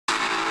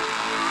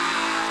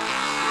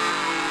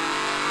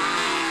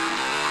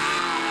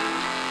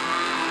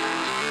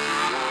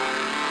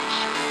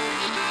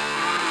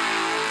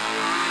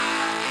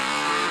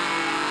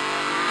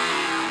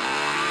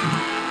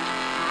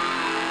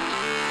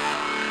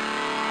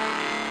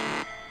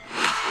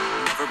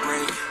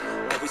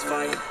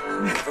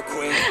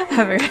quit, do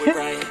it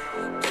right,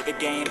 play the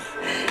game,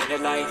 in your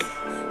life,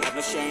 have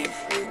no shame,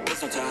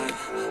 there's no time,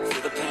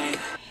 feel the pain.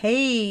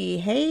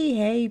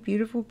 Hey,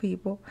 beautiful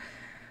people.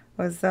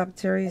 What's up,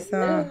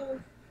 Teresa? Hello.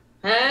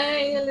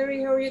 Hi,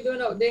 Hillary. How are you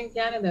doing out there in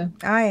Canada?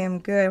 I am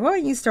good. Why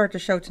don't you start the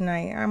show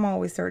tonight? I'm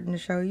always starting the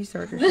show. You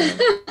start the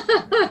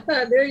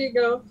show. There you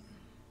go.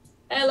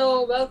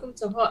 Hello, welcome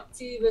to Hot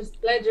Tea with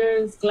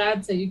Pleasures.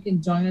 Glad that you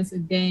can join us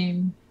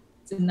again.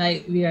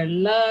 Tonight we are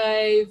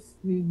live.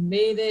 We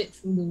made it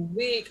through the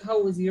week.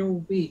 How was your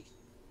week,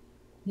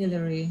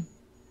 Hillary?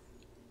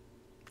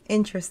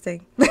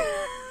 Interesting.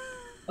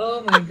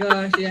 Oh my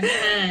gosh, your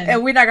hand.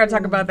 And we're not going to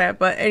talk about that.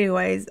 But,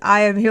 anyways,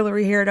 I am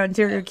Hillary here in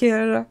Ontario,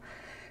 Canada.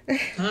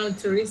 I'm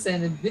Teresa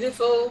in the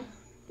beautiful,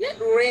 yet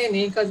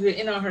rainy because we're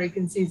in our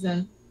hurricane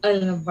season,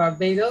 island of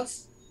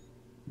Barbados.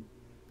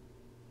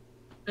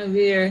 And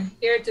we're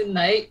here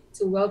tonight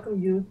to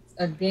welcome you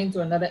again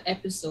to another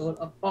episode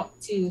of Hot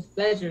Tea with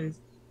Pleasures,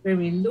 where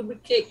we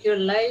lubricate your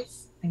life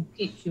and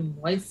keep you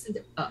moistened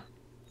up.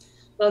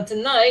 Well,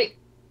 tonight,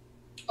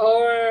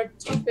 our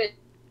topic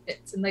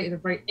tonight is a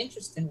very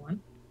interesting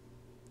one.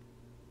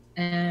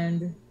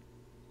 And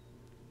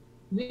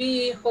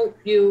we hope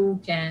you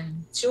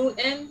can tune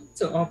in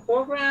to our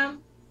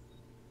program.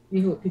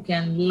 We hope you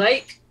can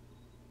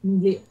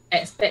we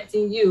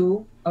expecting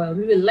you, or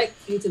we would like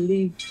for you to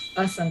leave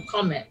us some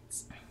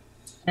comments.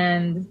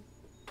 And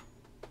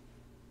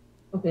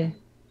okay,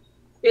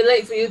 we'd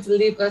like for you to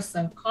leave us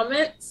some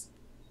comments.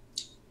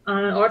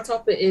 Our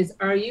topic is,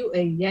 are you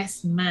a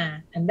yes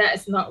man? And that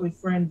is not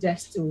referring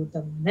just to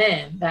the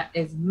men, that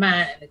is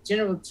man in a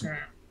general term,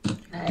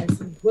 as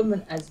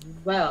women as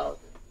well.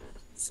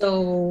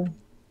 So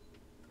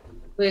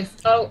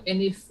without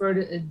any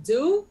further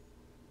ado,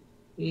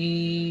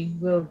 we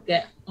will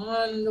get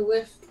on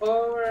with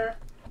our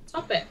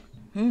topic.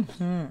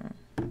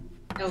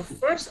 Now,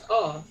 first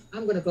off,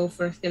 I'm going to go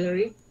first,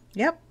 Hillary.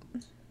 Yep.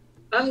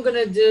 I'm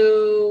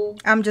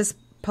just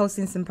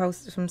posting some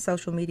posts from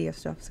social media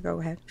stuff, so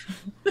go ahead.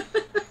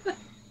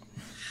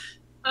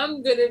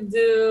 I'm going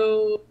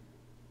to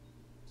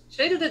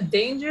should I do the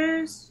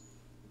dangers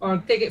or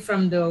take it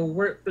from the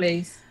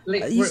workplace?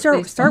 You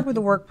start with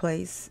the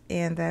workplace,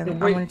 and then I'm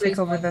going to take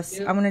over this.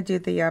 I'm going to do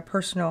the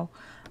personal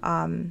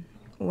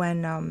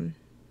when on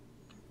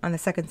the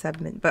second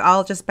segment, but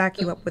I'll just back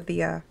you up with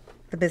the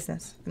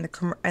business and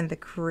the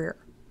career.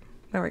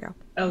 There we go.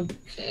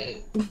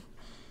 Okay.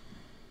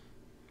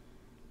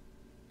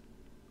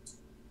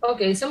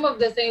 Okay, some of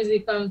the things we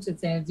come to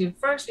things.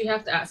 First, we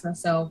have to ask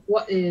ourselves,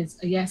 what is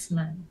a yes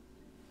man?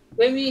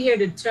 When we hear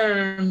the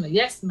term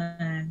yes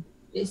man,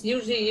 it's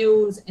usually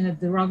used in a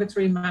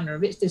derogatory manner,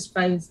 which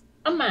describes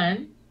a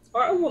man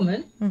or a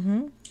woman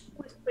who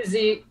is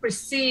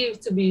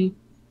perceived to be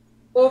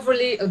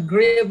overly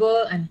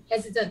agreeable and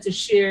hesitant to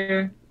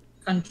share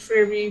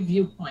contrary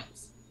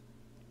viewpoints.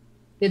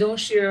 They don't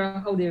share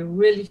how they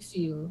really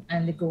feel,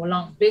 and they go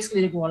along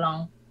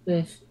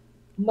with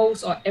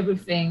most or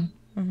everything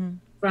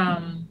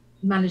from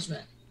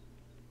management.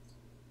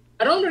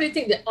 I don't really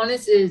think the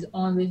onus is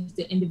on with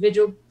the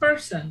individual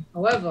person.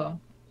 However,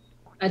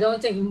 I don't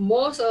think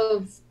most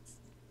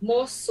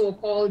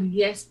so-called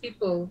yes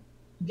people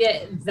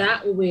get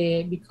that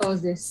way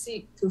because they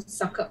seek to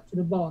suck up to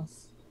the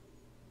boss.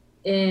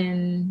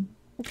 In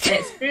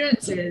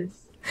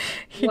experiences,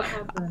 what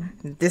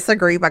happened?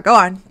 Disagree, but go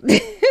on.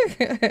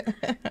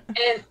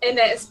 And in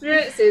the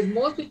experiences,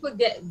 most people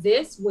get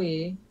this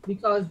way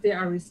because they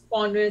are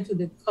responding to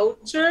the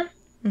culture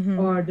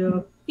or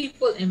the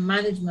people in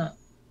management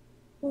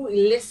who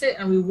elicit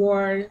and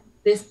reward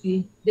this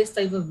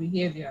type of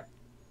behavior.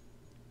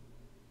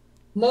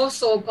 Most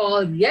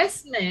so-called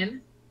yes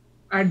men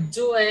are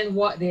doing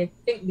what they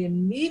think they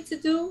need to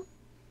do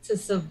to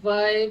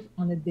survive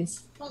on a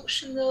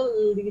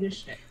dysfunctional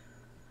leadership,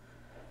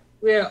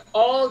 where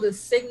all the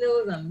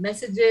signals and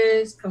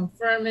messages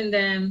confirming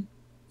them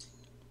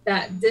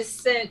that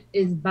dissent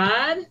is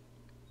bad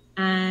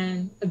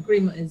and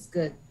agreement is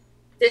good.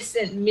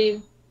 Dissent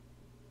mean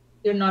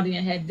you're nodding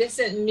your head.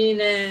 Dissent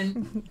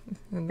meaning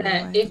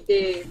that if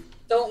they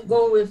don't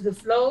go with the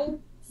flow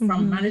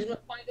from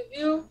management point of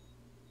view,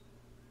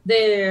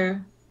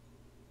 they're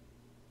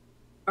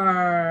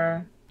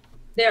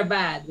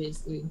bad,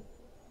 basically.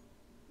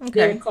 Okay.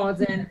 They're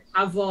causing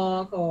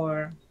havoc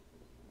or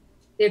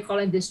they're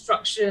causing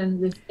destruction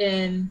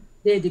within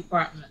their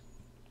department.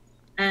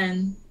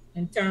 And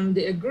in turn,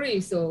 they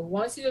agree. So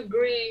once you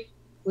agree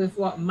with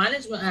what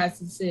management has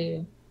to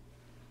say,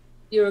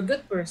 you're a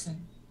good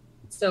person.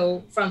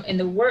 So in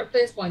the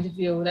workplace point of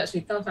view, that's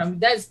where it comes from.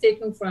 That's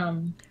taken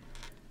from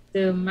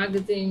the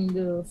magazine,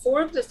 the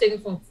Forbes is taken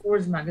from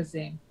Forbes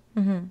magazine.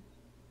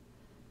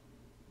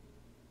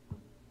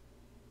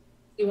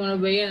 You want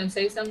to weigh in and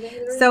say something?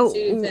 So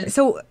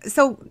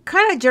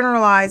kind of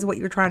generalize what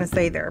you're trying to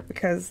say there,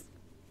 because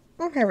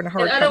I'm having a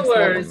hard time. In other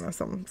words,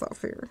 some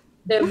stuff here.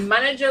 The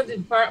manager of the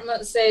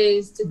department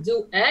says to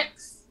do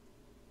X,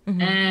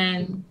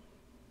 and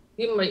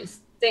you might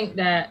think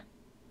that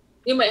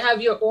you might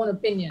have your own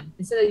opinion.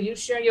 Instead of you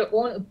sharing your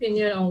own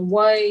opinion on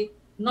why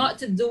not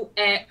to do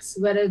X,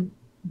 whether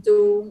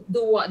do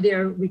what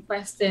they're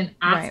requesting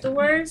Right.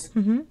 afterwards,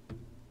 Mm-hmm.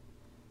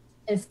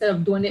 instead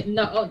of doing it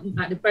not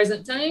at the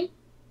present time.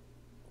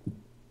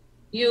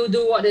 You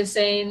do what they're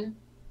saying,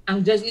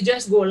 and you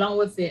just go along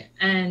with it,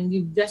 and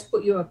you just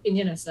put your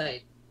opinion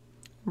aside.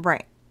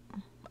 Right.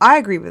 I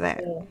agree with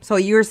that. Yeah. So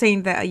you're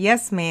saying that a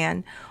yes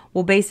man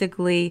will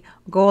basically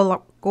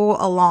go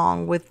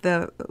along with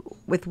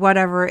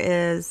whatever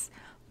is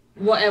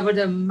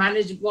Whatever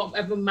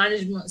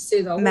management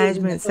says, or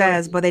management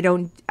says, but they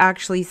don't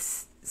actually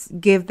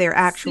give their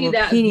actual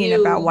opinion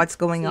about what's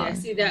going on.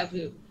 See that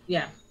view.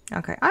 Yeah.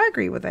 Okay, I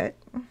agree with it.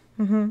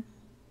 Mm-hmm.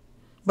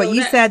 But So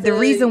you said the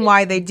reason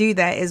why they do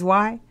that is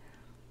why?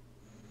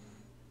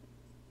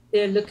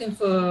 They're looking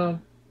for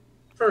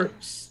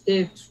perks.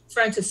 They're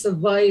trying to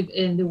survive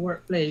in the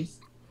workplace.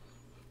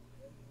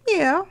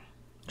 Yeah.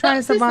 Trying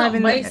to survive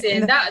in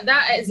the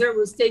that excerpt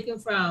was taken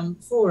from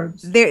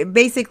Forbes. They're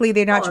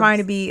not trying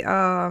to be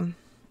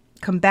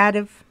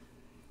combative.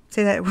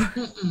 Say that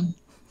word.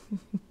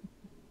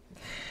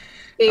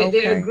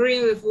 They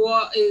agree with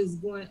what is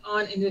going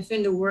on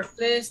within the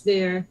workplace.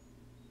 They're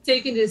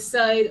taking the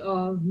side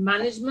of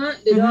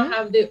management. They don't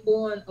have their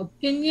own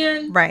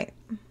opinion. Right.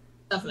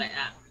 Stuff like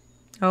that.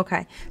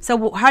 Okay.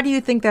 So how do you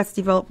think that's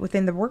developed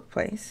within the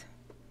workplace?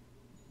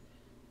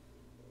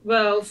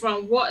 Well,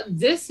 from what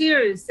this here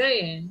is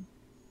saying,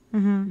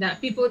 that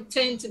people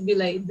tend to be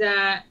like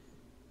that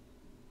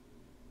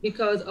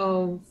because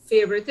of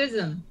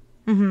favoritism.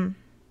 Mm-hmm.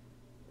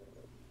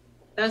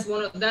 That's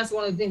one of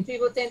the things.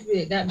 People tend to be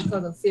like that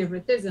because of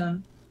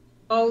favoritism.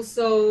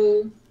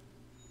 Also,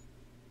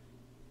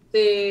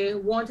 they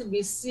want to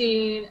be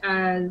seen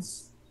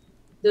as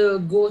the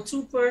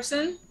go-to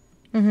person,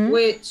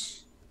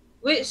 which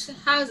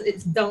has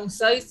its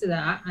downsides to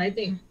that. I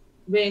think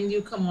when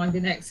you come on the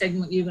next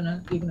segment, you're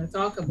gonna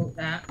talk about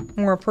that.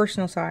 More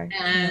personal side.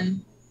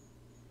 And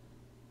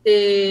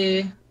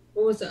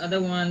what was the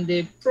other one?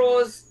 The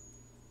pros.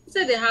 You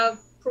said they have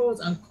pros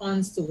and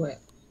cons to it.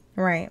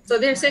 Right. So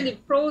they're saying the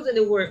pros in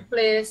the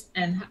workplace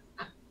and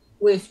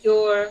with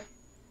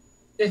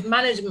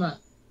management,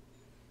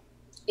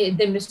 it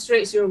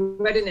demonstrates your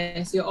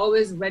readiness. You're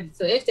always ready.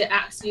 So if they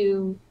ask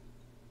you,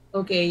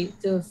 okay,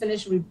 to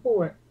finish a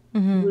report, the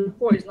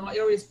report is not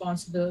your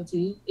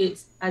responsibility.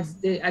 It's as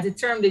the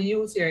term they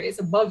use here, it's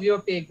above your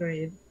pay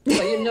grade.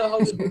 But you know how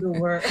to do the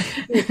work.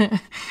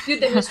 You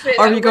demonstrate.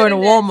 Are you going to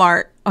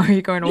Walmart?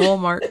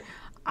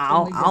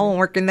 I don't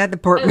work in that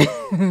department.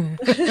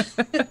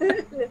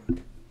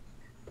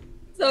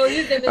 So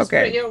you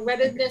demonstrate your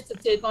readiness to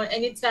take on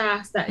any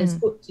task that is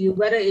put to you,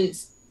 whether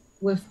it's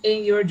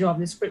within your job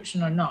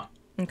description or not.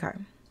 Okay.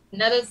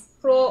 Another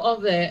pro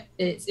of it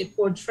is it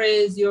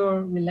portrays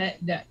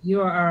that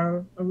you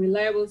are a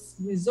reliable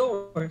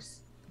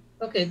resource.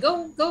 Okay,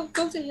 go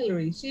to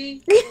Hillary.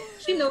 She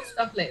knows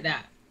stuff like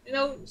that. You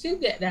know, she'll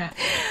get that.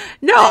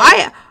 No,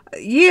 I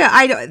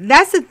don't.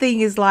 That's the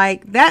thing, is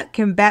like that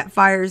can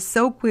backfire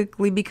so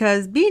quickly,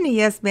 because being a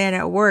yes man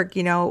at work,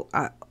 you know,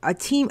 a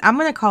team, I'm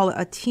going to call it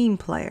a team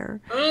player.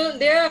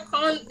 There are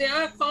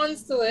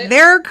cons to it.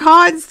 There are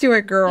cons to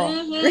it, girl.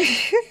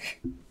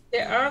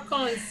 There are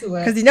cons to it.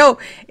 Because, you know,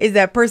 is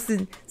that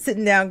person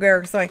sitting down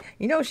there saying,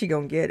 you know, she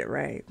going to get it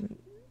right.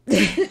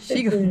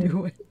 She going to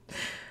do it.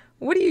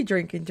 What are you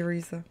drinking,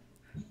 Teresa?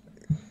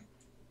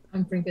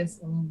 I'm drinking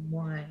some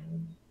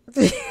wine.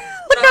 Look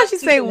how she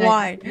say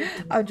wine.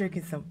 I'm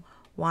drinking some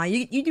wine.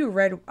 You do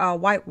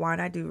white wine.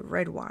 I do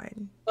red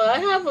wine. Well, I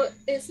have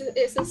it's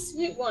a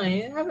sweet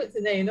wine. I have it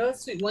today. You know,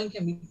 sweet wine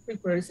can be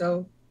prepared.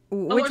 So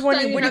which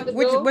one?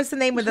 What's the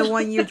name of the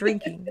one you're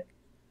drinking?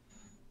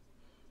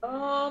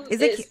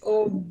 Is it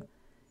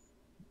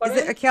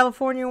a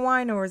California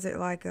wine, or is it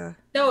like a?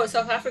 No, it's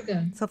South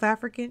African. South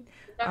African.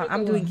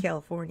 I'm doing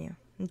California.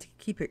 To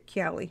keep it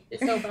Cali.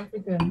 It's South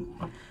African.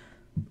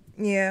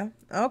 Yeah.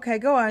 Okay,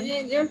 go on.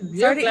 Your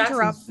glass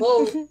was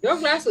full. Your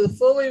glass was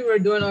full when we were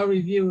doing our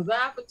review. What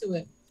happened to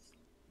it?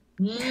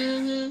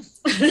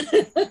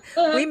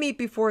 We meet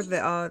before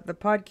the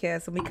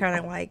podcast, and we kind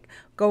of like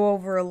go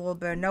over a little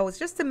bit of notes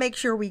just to make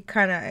sure we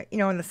kind of, you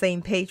know, on the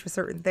same page for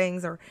certain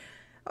things, or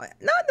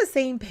not the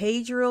same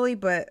page really,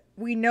 but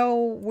we know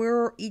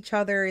where each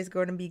other is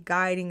going to be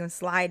guiding and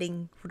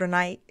sliding for the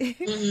night.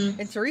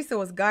 And Teresa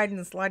was guiding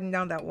and sliding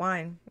down that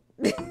wine.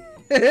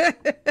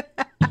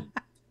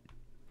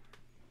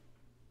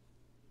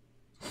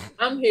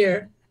 I'm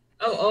here.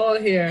 I'm all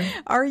here.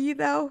 Are you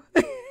though?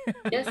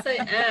 Yes,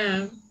 I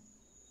am.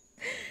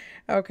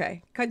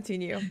 Okay,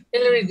 continue.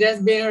 Hillary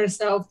just being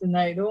herself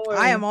tonight. Don't worry.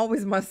 I am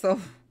always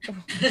myself.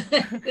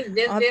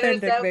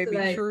 Authentic, baby.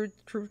 Tonight.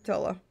 Truth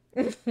teller.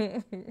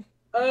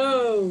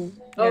 Oh,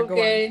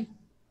 okay.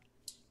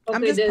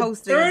 I'm just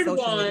posting on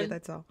social media.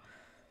 That's all.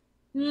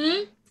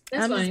 I'm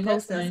just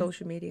posting on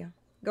social media.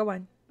 Go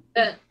on.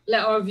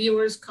 Let our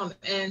viewers come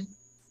in,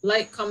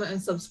 like, comment,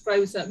 and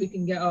subscribe so that we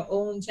can get our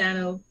own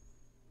channel.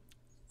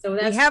 So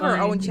that's we have our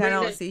own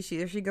channel. See,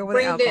 there she go with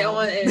the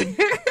alcohol.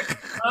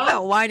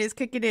 That wine is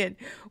kicking in.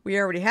 We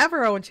already have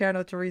our own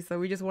channel, Teresa.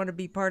 We just want to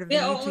be part of the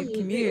YouTube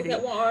community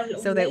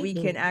so that we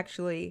can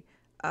actually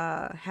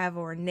have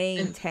our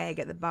name tag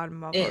at the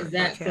bottom of our channel.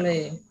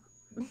 Exactly.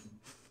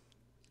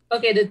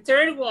 Okay, the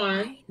third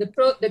one, the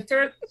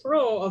third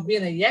pro of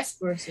being a yes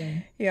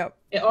person. Yep.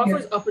 It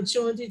offers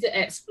opportunity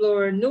to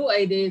explore new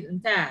ideas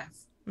and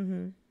tasks.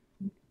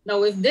 Now,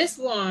 with this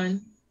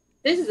one,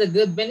 this is a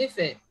good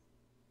benefit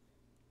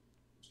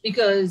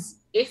because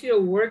if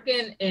you're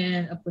working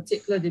in a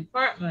particular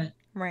department,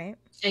 right,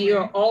 and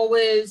you're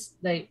always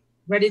like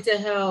ready to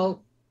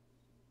help,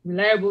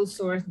 reliable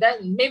source,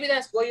 that maybe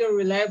that's why you're a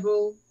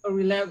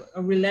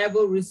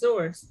reliable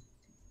resource,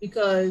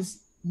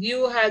 because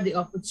you have the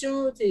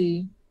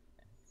opportunity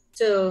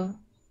to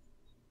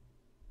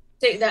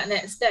take that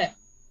next step.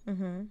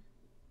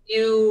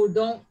 You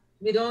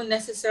don't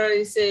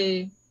necessarily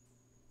say,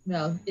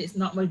 well, it's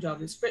not my job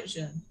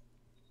description,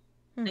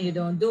 and you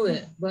don't do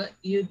it, but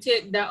you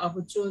take that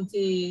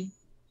opportunity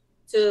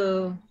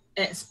to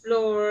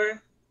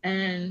explore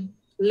and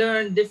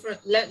learn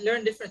different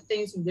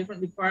things from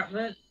different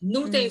departments,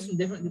 new things from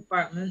different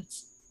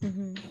departments.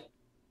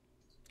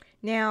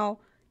 Now,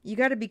 you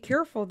got to be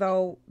careful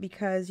though,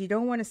 because you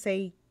don't want to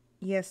say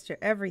yes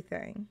to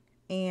everything,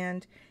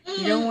 and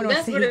you don't want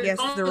to say yes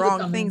to the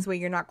wrong things where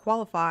you're not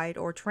qualified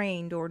or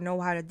trained or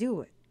know how to do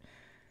it.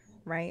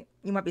 Right?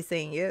 You might be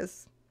saying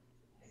yes,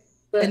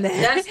 but and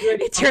then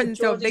it turns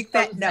into a big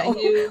fat no.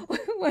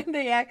 When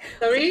they act,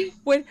 sorry,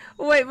 when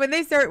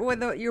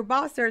your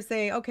boss starts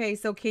saying, "Okay,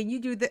 so can you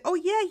do that?" Oh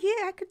yeah,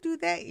 I could do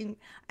that. And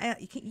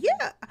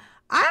yeah,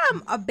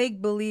 I'm a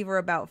big believer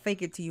about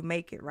fake it till you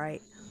make it.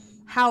 Right?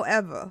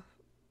 However,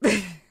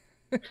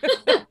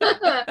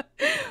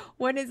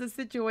 when it's a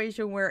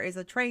situation where it's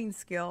a trained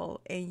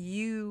skill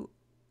and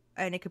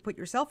it could put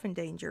yourself in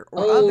danger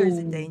or others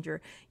in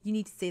danger, you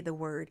need to say the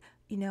word,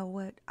 you know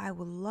what, I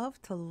would love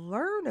to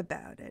learn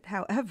about it.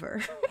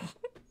 However,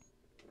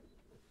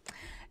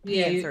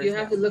 you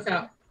have to look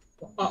out.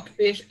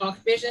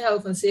 Occupation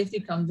health and safety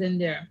comes in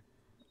there.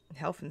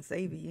 Health and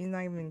safety, you're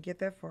not even get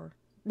that far.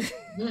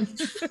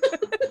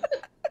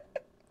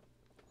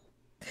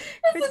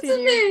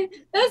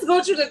 Let's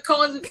go through the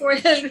cons before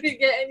we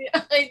get any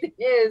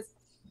ideas.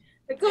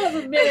 The cons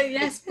of being a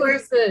yes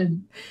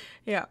person.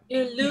 Yeah.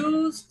 You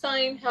lose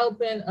time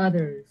helping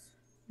others.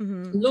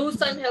 Lose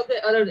time helping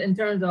others in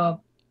terms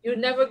of you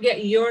never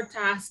get your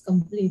task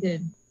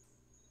completed.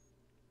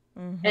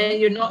 And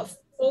you're not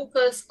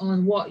focused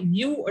on what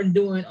you are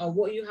doing or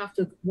what you have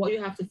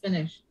to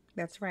finish.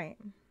 That's right.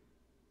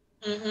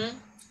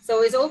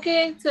 So it's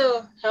okay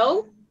to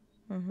help,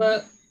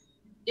 but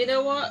you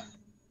know what?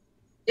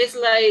 It's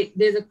like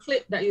there's a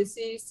clip that you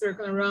see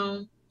circling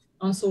around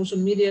on social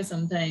media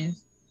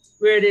sometimes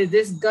where there's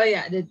this guy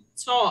at the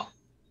top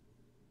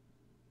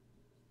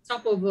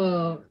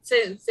of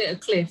say a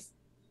cliff.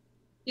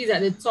 He's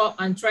at the top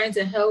and trying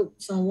to help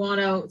someone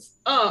else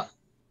up,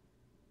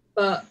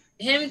 but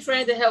him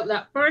trying to help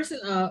that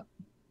person up,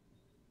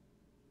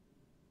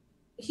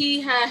 he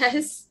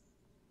has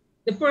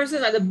the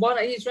person at the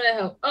bottom he's trying to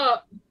help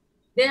up,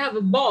 they have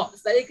a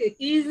box that they could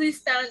easily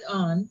stand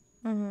on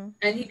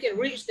and he can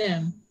reach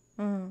them.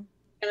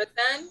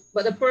 Understand?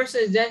 But the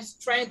person is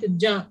just trying to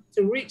jump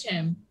to reach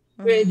him,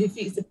 where it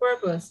defeats the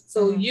purpose.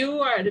 So you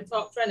are at the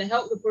top trying to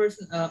help the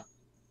person up,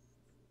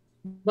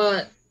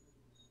 but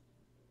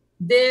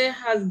they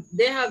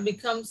have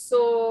become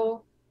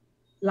so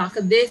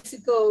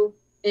lackadaisical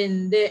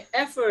in their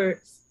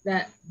efforts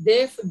that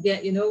they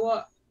forget, you know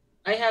what,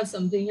 I have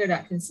something here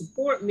that can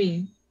support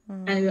me,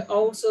 and it will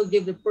also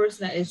give the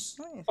person that is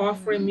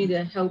offering me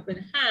the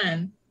helping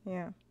hand,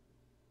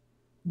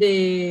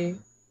 they,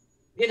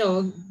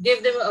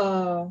 give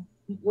them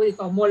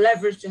more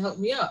leverage to help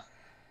me up.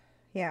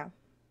 Yeah.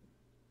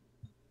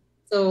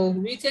 So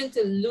we tend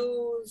to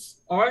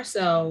lose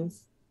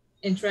ourselves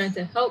in trying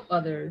to help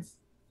others.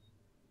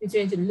 We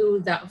tend to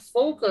lose that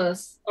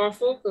focus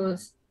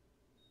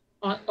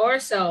on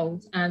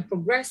ourselves and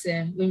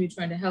progressing when we're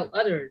trying to help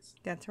others.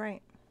 That's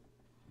right.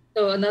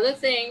 So another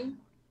thing,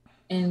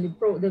 and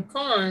the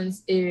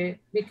cons, it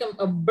become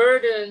a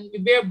burden. You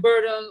bear a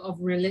burden of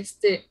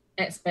realistic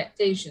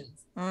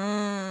expectations.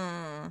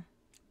 Ding,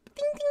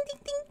 ding, ding,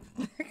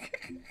 ding.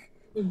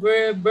 You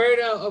bear a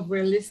burden of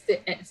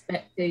realistic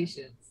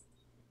expectations.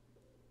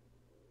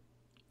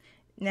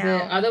 Now,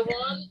 the other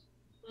one.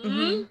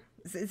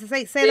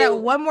 Say that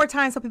one more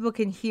time so people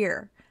can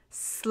hear.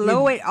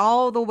 Slow it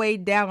all the way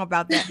down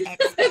about that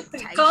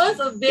expectation. Because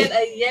of being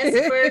a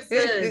yes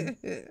person,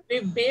 we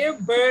bear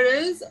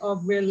burdens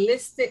of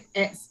realistic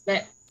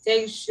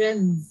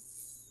expectations.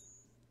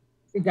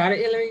 You got it,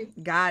 Hillary?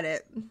 Got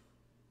it.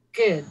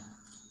 Good.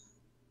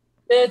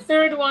 The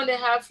third one they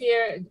have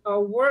here, our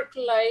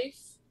working life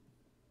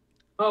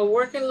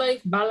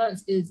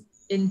balance is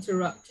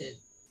interrupted.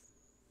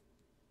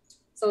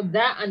 So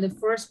that and the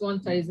first one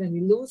ties in.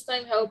 We lose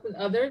time helping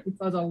others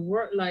because our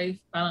work-life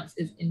balance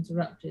is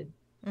interrupted.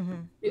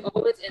 We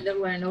always end up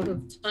running out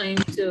of time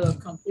to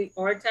complete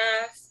our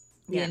tasks.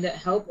 We end up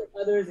helping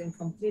others in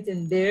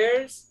completing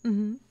theirs.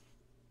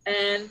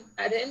 And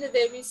at the end of the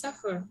day, we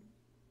suffer.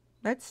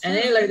 That's true. And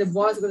then like the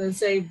boss is going to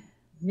say,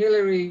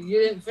 Hillary, you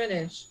didn't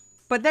finish.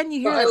 But then you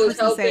hear But I that was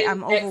person say,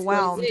 helping I'm X, Y,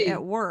 overwhelmed Z.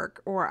 at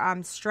work, or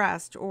I'm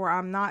stressed, or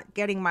I'm not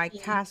getting my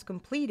task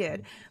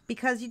completed,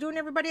 because you're doing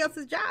everybody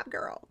else's job,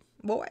 girl.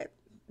 Boy.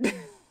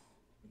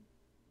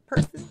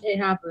 Person. It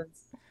happens.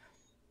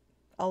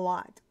 A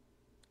lot.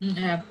 It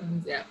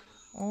happens, yeah.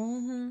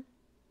 Mm-hmm.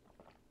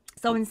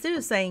 So instead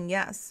of saying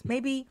yes,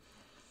 maybe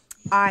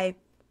I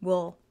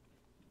will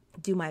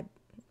do my...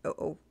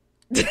 Oh.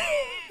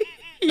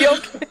 You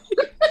okay?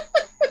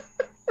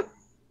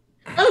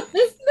 I'm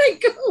listening.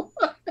 Go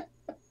on.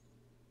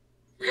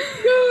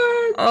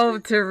 God. Oh,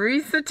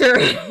 Teresa.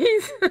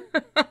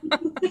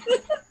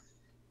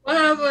 What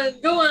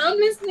happened? Go on, I'm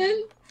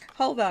listening.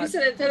 Hold on. You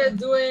said instead of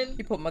doing...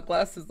 You put my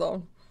glasses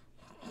on.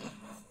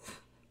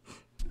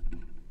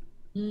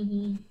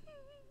 Mm-hmm.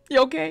 You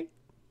okay?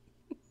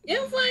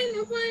 Yeah, I'm fine.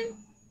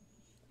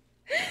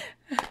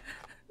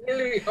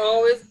 You're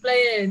always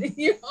playing.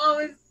 You're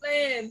always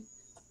playing.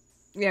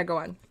 Yeah, go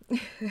on.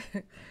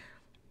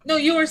 No,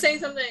 you were saying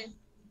something.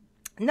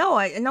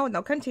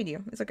 No,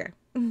 continue. It's okay.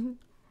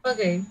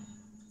 Okay.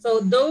 So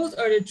those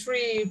are the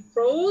 3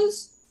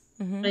 pros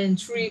and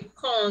 3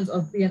 cons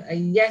of being a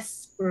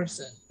yes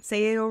person.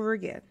 Say it over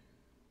again.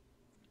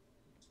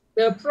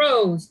 The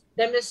pros: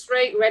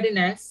 demonstrate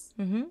readiness,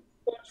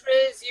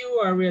 portrays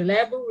you are a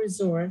reliable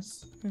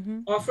resource,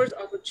 offers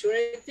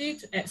opportunity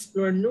to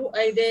explore new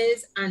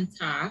ideas and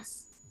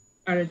tasks,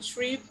 are the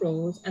 3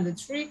 pros. And the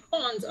 3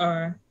 cons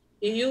are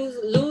you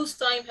lose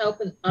time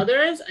helping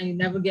others and you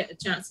never get a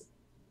chance to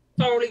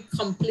thoroughly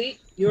complete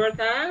your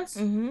task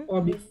or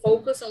be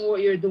focused on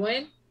what you're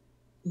doing,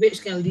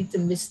 which can lead to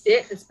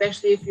mistakes,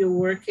 especially if you're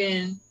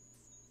working,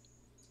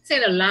 say,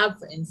 in a lab,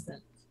 for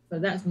instance. So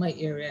that's my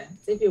area.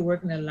 Say if you're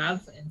working in a lab,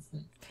 for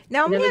instance.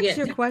 Now, let me ask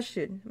you a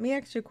question.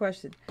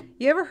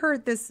 You ever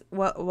heard this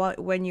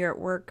when you're at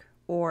work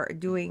or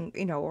doing,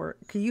 or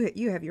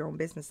you have your own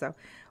business, though.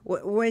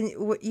 When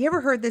you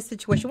ever heard this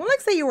situation? Well,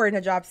 let's say you were in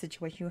a job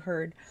situation. You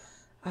heard,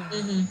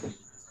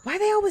 why are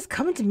they always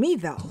coming to me,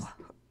 though?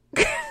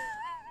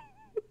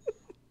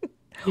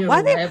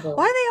 Why they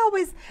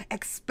always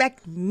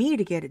expect me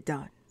to get it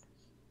done?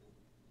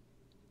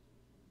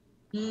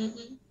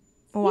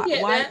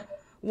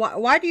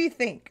 Why do you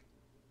think?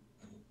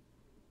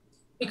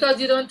 Because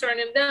you don't turn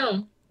him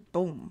down.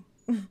 Boom.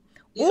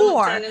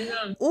 Turn him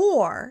down.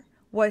 Or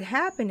what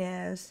happened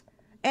is,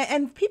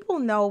 and people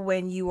know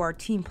when you are a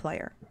team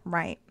player,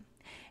 right?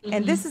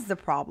 And this is the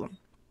problem.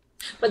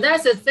 But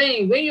that's the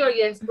thing. When you're a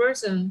yes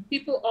person,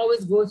 people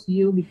always go to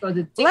you because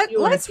they think you're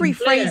Let's a team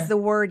rephrase player. the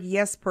word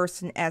yes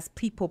person as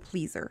people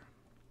pleaser.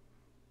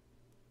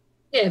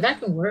 Yeah, that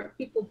can work.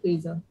 People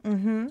pleaser.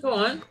 Go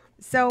on.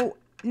 So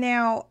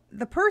now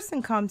the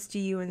person comes to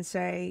you and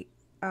say,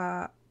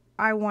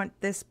 I want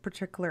this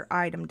particular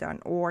item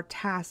done or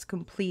task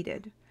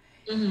completed.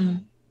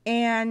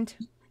 And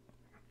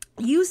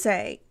you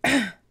say,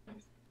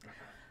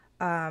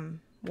 well,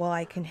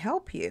 I can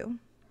help you,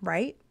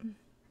 right?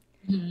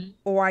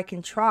 Or I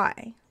can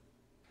try.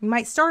 You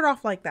might start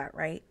off like that,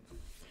 right?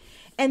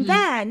 And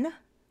then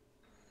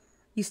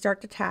you start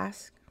the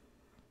task.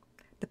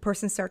 The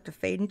person starts to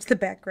fade into the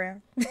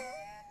background.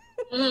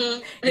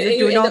 You're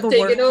doing all the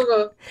work.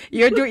 Over.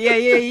 You're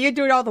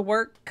doing all the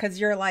work because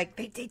you're like,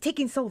 they're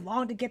taking so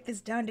long to get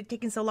this done. They're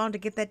taking so long to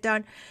get that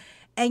done.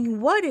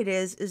 And what it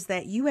is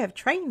that you have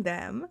trained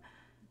them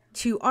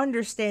to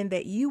understand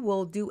that you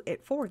will do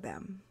it for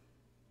them.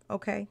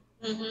 Okay?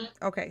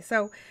 Okay,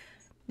 so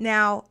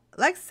now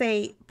let's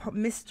say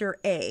Mr.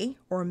 A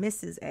or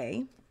Mrs.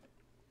 A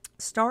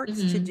starts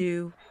to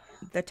do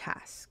the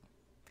task.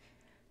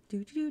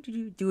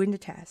 Doing the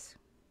task.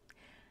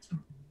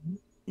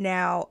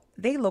 Now,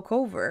 they look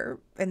over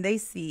and they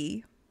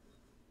see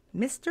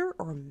Mr.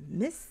 or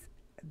Miss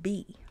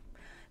B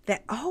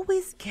that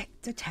always get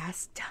the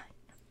task done.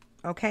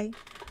 Okay?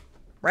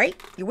 Right?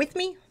 You with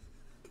me?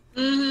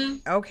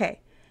 Okay.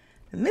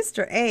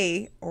 Mr.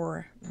 A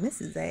or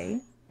Mrs.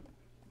 A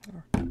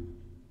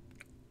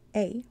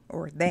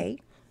or they,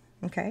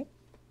 okay,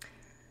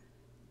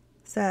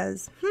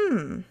 says,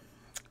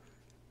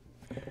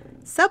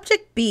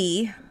 subject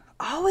B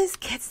always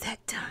gets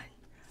that done.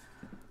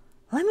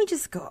 Let me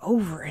just go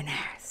over and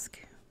ask.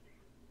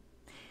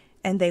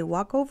 And they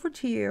walk over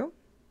to you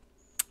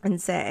and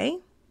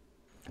say,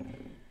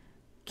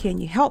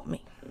 can you help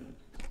me?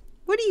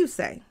 What do you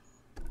say?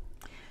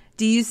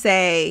 Do you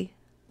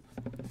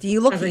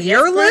look at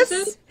your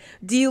list?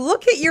 Do you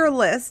look at your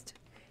list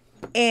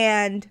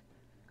and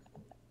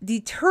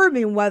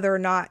determine whether or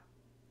not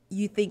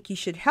you think you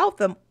should help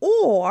them?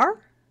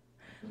 Or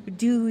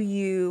do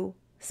you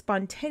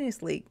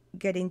spontaneously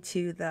get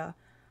into the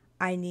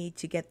I need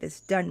to get this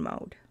done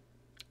mode,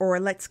 or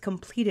let's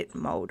complete it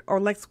mode, or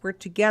let's work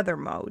together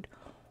mode,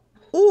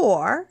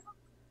 or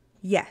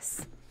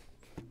yes.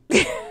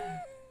 The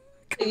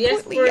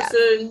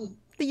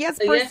yes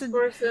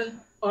person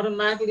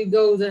automatically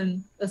goes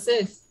and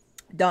assists.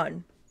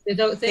 Done. They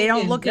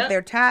don't look at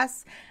their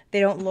tasks. They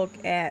don't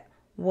look at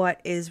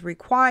what is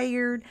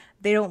required.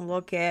 They don't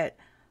look at,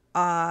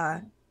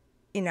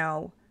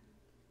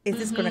 Is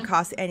this going to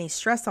cause any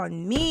stress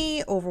on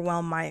me,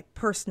 overwhelm my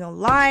personal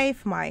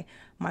life, my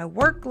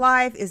work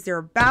life? Is there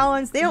a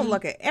balance? They don't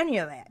look at any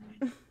of that.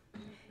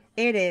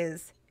 It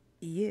is,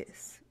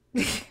 yes.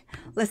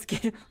 Let's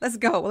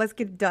go. Let's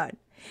get it done.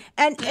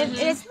 And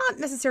it's not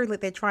necessarily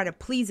that they're trying to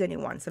please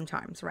anyone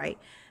sometimes, right?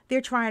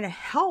 They're trying to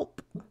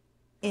help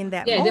in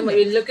that moment. They might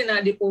be looking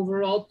at the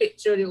overall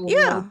picture, the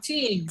overall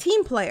team.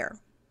 Team player.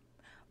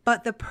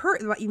 But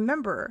but you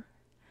remember,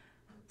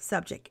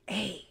 subject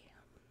A,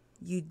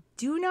 you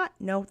do not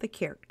know the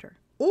character,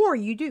 or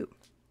you do.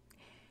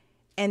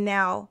 And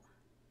now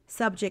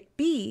subject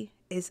B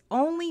is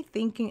only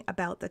thinking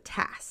about the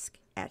task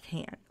at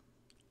hand,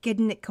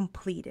 getting it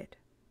completed,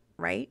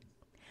 right?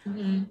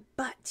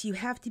 But you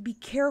have to be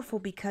careful,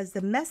 because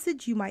the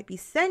message you might be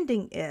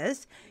sending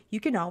is, you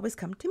can always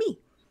come to me,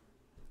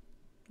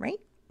 right?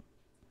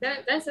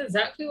 That's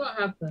exactly what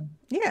happened.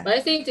 Yeah. But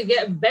I think to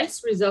get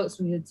best results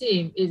from your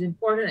team, it's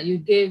important that you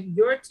give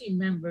your team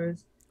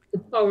members the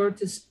power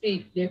to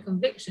speak their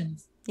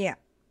convictions. Yeah.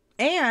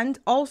 And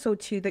also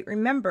too, that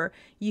remember,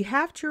 you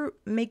have to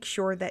make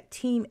sure that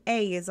team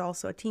A is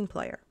also a team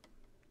player.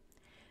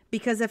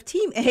 Because if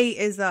team A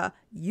is a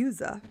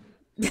user,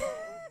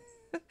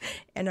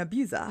 an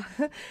abuser,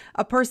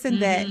 a person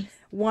that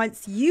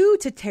wants you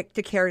to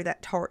carry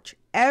that torch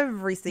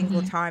every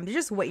single time, they're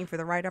just waiting for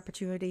the right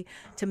opportunity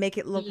to make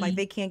it look like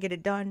they can't get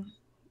it done,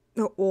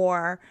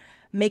 or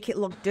make it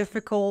look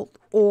difficult,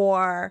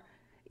 or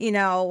you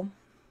know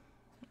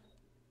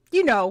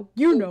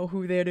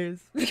who that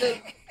is.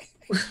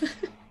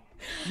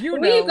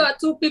 When you got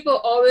two people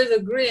always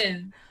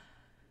agreeing,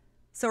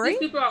 sorry, these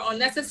people are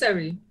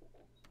unnecessary.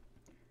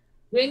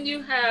 When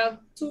you have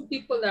two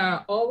people that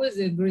are always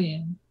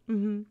agreeing,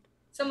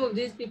 some of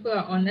these people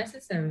are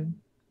unnecessary.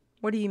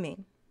 What do you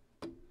mean?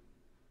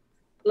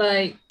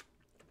 Like,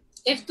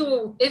 if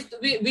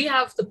we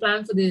have to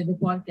plan for the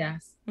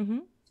podcast,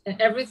 and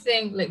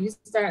everything, like we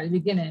start at the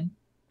beginning,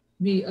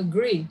 we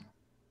agree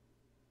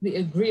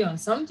on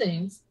some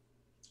things,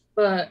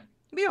 but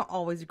we don't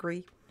always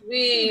agree.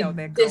 We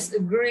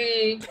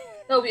disagree.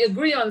 No, we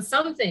agree on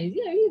some things.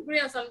 Yeah, we agree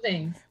on some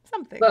things.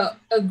 But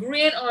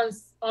agreeing on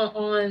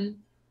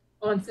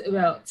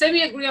say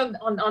we agree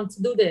on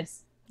to do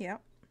this. Yeah.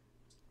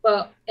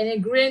 But in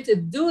agreeing to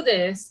do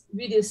this,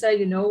 we decide,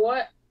 you know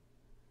what?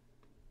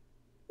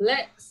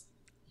 Let's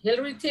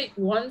Hillary take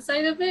one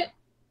side of it.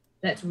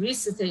 Let's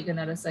Risa take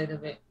another side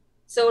of it,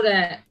 so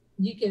that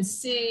you can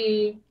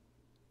see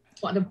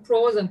what the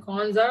pros and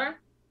cons are.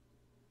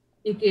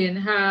 You can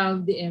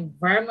have the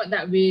environment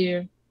that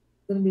we're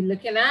going to be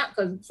looking at.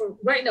 Because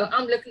right now,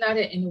 I'm looking at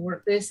it in the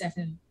workplace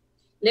setting.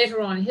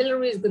 Later on,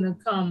 Hillary is going to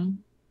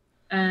come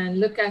and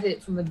look at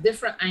it from a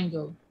different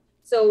angle.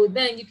 So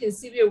then you can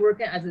see we're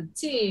working as a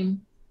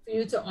team for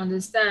you to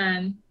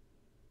understand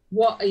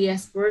what a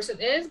yes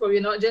person is, but we're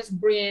not just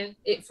bringing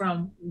it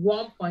from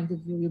one point of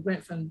view. We bring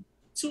it from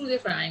two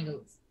different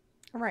angles.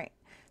 Right.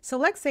 So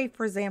let's say,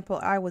 for example,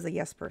 I was a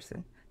yes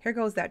person. Here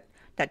goes that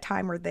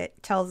timer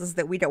that tells us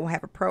that we don't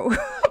have a pro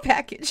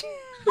package.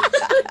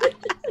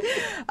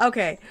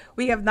 Okay,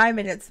 we have 9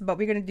 minutes, but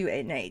we're going to do 8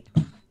 and 8.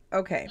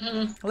 Okay.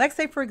 Let's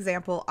say, for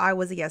example, I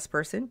was a yes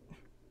person.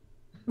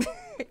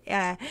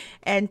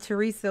 And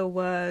Teresa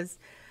was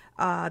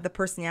the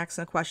person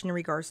asking a question in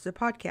regards to the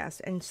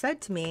podcast, and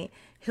said to me,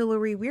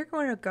 Hillary, we're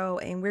going to go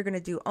and we're going to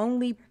do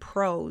only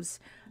pros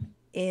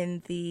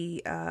in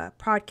the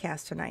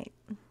podcast tonight.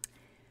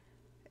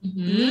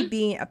 Me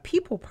being a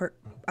people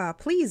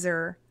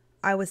pleaser,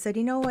 I would say,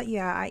 you know what?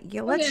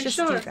 Let's just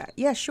do that.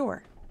 Yeah,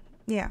 sure.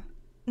 Yeah.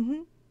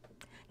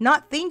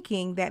 Not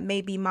thinking that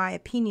maybe my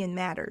opinion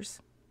matters,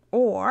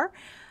 or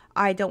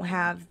I don't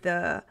have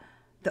the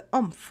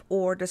oomph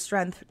or the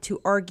strength to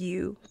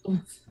argue.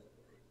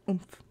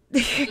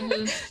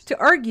 To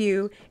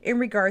argue in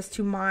regards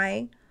to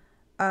my,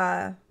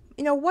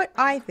 what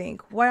I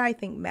think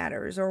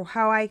matters, or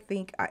how I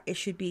think it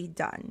should be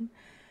done.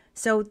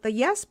 So the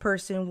yes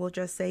person will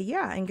just say,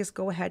 yeah, and just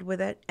go ahead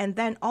with it. And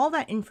then all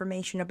that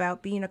information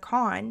about being the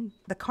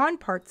con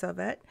parts of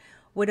it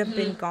would have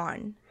been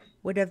gone,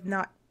 would have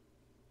not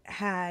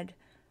had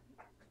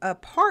a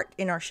part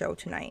in our show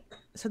tonight.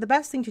 So the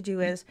best thing to do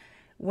is,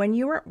 when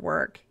you're at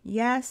work,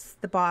 yes,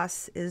 the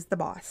boss is the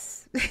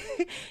boss.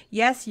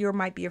 Yes, you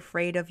might be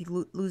afraid of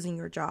losing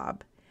your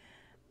job.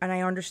 And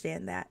I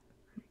understand that.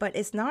 But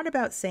it's not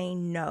about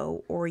saying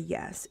no or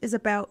yes. It's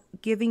about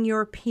giving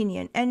your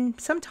opinion. And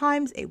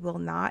sometimes it will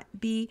not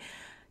be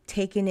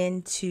taken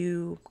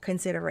into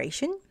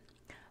consideration.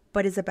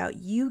 But it's about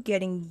you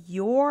getting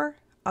your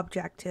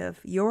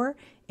objective, your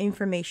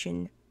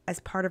information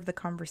as part of the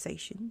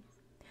conversation.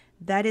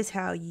 That is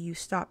how you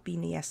stop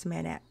being a yes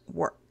man at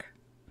work.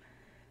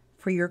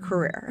 For your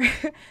career.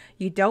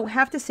 You don't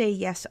have to say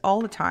yes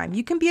all the time.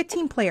 You can be a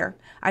team player.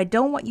 I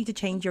don't want you to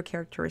change your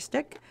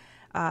characteristic,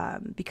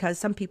 because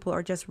some people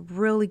are just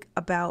really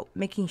about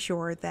making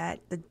sure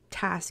that the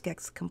task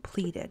gets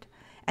completed.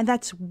 And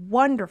that's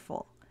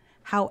wonderful.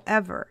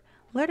 However,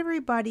 let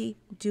everybody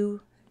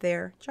do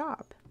their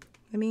job.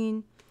 I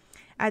mean,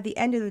 at the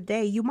end of the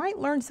day, you might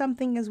learn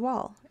something as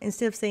well.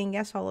 Instead of saying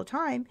yes all the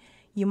time,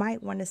 you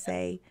might want to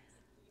say,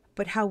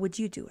 but how would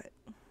you do it?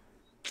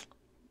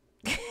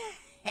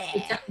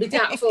 Be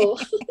tactful.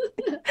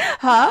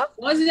 Huh?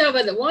 Once you have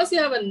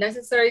a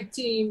necessary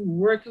team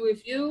working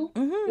with you,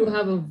 you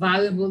have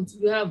valuable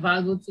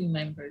team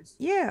members.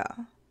 Yeah.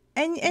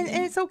 And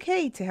it's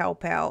okay to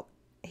help out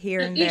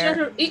here and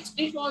there.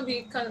 Each one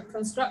be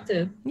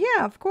constructive.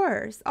 Yeah, of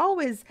course.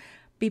 Always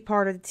be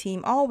part of the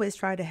team. Always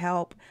try to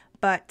help.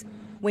 But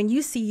when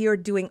you see you're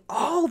doing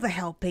all the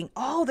helping,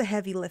 all the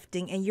heavy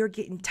lifting, and you're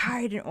getting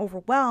tired and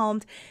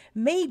overwhelmed,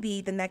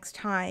 maybe the next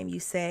time you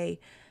say,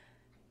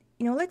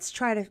 let's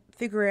try to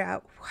figure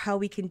out how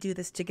we can do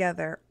this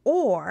together.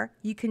 Or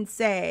you can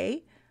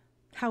say,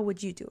 how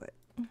would you do it?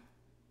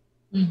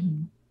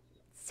 Mm-hmm.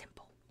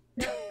 Simple.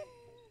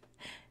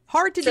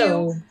 Hard to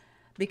do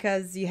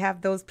because you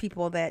have those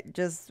people that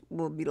just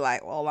will be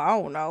like, well, I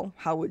don't know.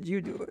 How would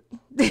you do it?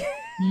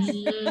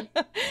 Mm-hmm.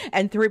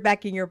 And throw it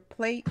back in your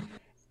plate.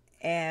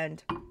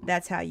 And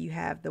that's how you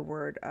have the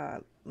word,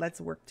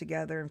 let's work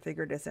together and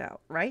figure this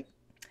out, right?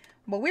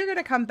 But we're going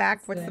to come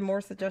back with some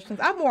more suggestions.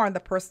 I'm more on the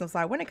personal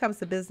side. When it comes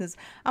to business,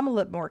 I'm a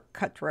little more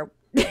cutthroat.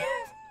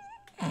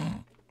 I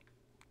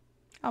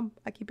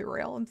keep it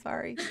real. I'm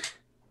sorry.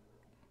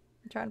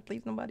 I'm trying to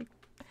please nobody.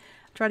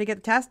 Try to get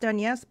the task done,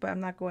 yes, but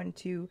I'm not going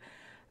to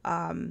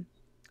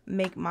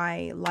make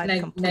my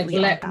life completely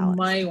neglect unbalanced.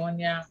 my one.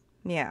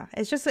 Yeah,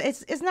 it's just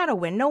it's not a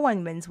win. No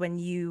one wins when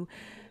you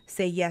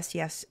say yes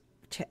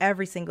to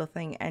every single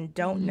thing and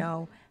don't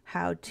know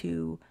how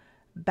to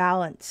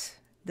balance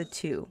the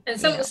two. And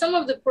some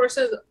of the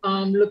persons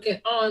looking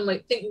on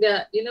might think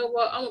that,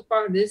 I'm a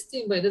part of this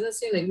team, but it doesn't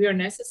seem like we are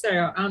necessary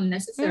or I'm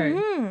necessary.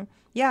 Mm-hmm.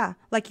 Yeah,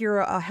 like you're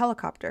a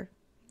helicopter,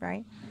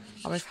 right?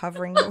 I was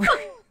hovering over.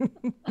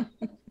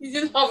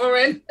 You're just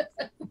hovering.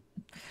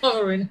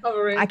 hovering.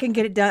 I can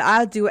get it done.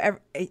 I'll do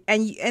it.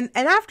 And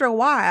after a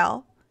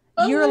while,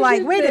 you're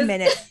like, wait a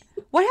minute.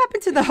 What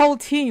happened to the whole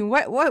team?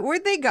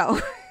 Where'd they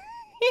go?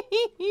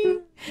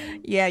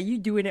 Yeah, you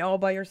doing it all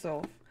by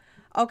yourself.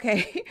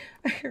 Okay.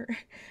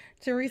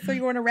 Teresa,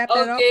 you want to wrap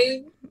that up?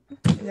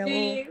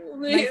 Okay.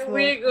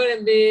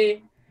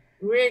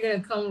 We're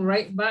gonna come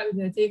right back. We're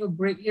gonna take a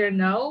break here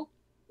now.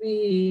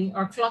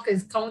 Our clock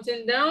is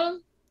counting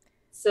down.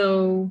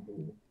 So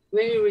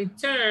when we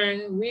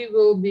return, we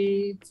will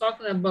be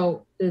talking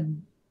about the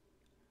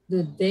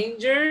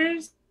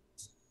dangers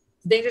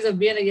of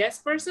being a yes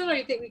person, or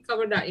you think we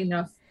covered that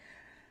enough?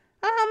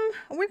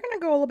 We're gonna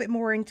go a little bit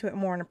more into it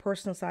more on a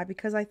personal side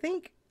because I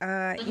think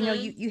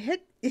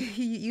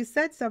you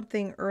said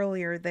something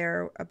earlier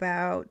there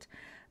about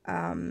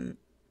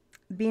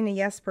being a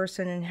yes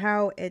person and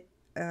how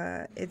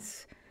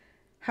it's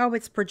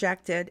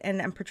projected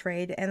and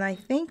portrayed. And I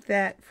think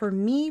that for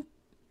me,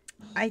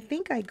 I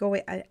think I go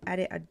at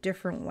it a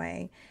different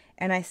way,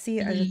 and I see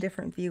it as a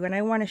different view. And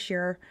I want to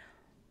share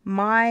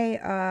my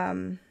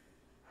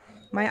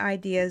my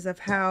ideas of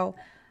how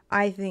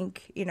I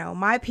think,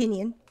 my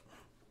opinion.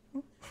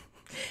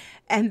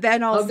 And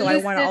then also I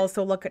want to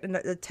also look at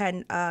the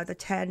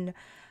 10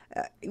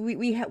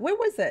 we what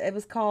was it? It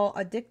was called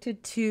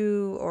Addicted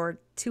to or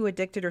Too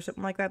Addicted or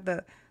something like that.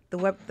 The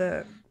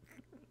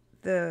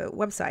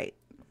website.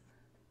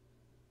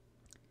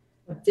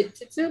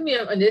 Addicted to me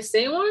on this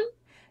same one?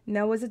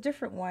 No, it was a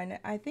different one.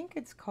 I think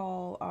it's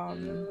called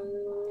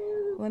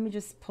let me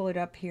just pull it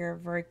up here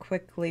very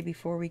quickly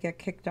before we get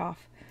kicked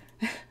off.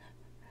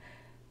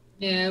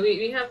 Yeah,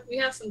 we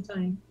have some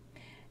time.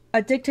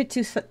 Addicted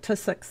to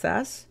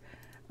Success.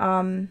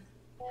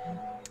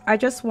 I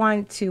just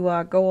want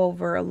to go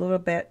over a little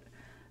bit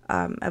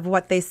of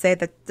what they say,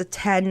 that the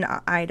 10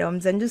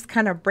 items, and just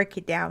kind of break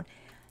it down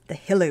the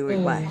Hillary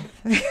way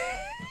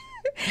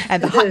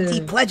and the hot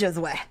tea pleasures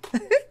way.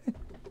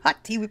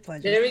 Hot tea with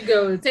pleasure. There we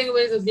go. The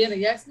takeaways of being a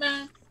yes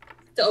man,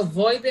 to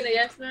avoid being a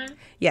yes man.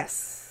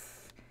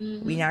 Yes,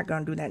 we're not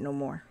gonna do that no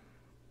more.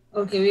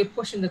 Okay, we're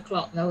pushing the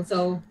clock now,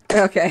 so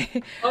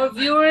okay. Our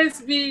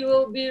viewers, we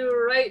will be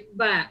right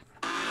back.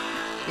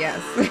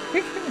 Yes.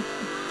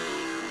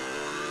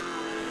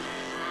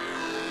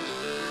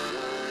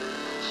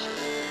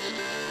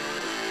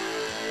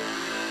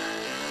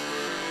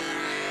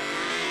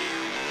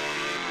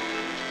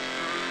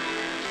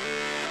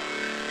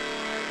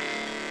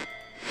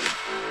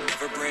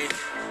 Never break,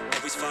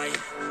 always fight,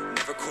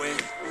 never quit,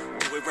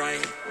 do it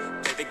right,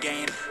 play the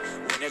game,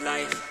 win it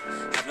life,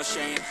 have no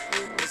shame,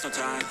 there's no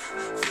time,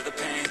 feel the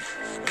pain,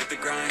 live the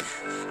grind,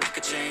 I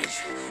could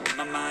change, in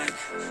my mind,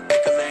 make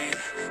a lane,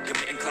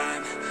 commit and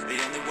climb, the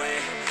only way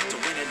to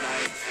win it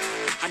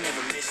life, I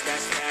never miss,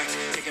 that's fact,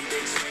 taking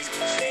big swings,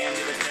 stand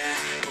in the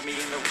bat, put me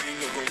in the ring,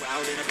 you'll go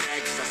out in a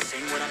bag, cause I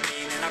sing what I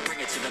mean and I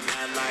bring it to the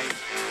mad light,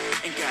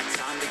 ain't got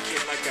time to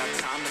kill, I got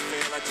time to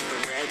feel, I took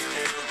the red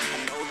pill, I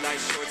know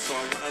life's short so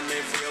I wanna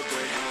live real,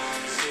 but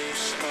I'm too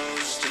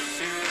supposed to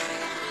feel.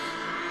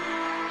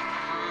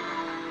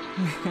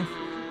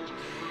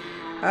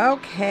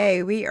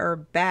 Okay, we are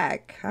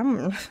back.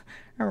 I'm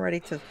ready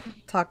to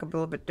talk a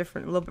little bit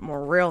different, a little bit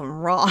more real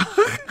and raw.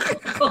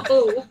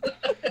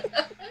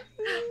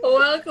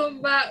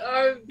 Welcome back,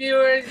 our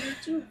viewers,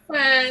 YouTube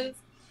fans.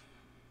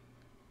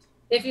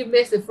 If you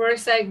missed the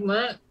first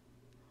segment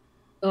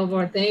of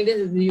our thing,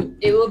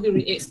 it will be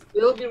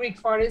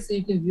recorded so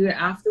you can view it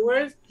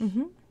afterwards.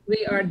 Mm-hmm.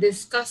 We are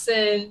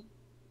discussing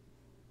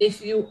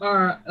if you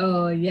are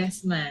a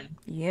yes man.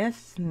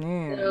 Yes,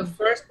 man. The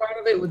first part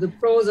of it was the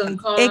pros and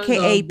cons,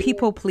 aka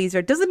people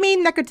pleaser. Doesn't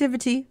mean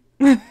negativity.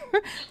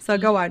 So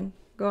go on,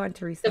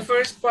 Teresa. The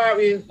first part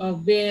we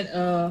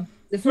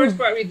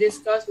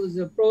discussed was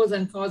the pros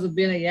and cons of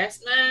being a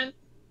yes man.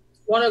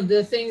 One of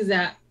the things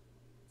that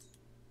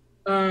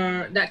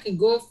can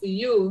go for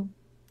you,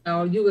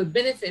 or you will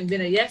benefit in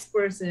being a yes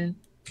person,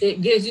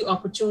 it gives you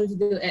opportunity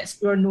to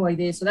explore new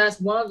ideas. So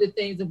that's one of the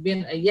things of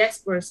being a yes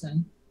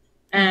person.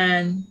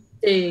 And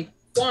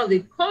one of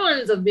the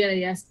cons of being a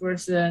yes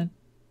person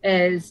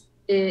is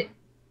it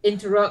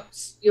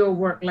interrupts your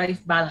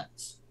work-life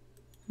balance.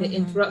 It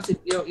interrupts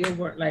your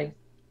work life.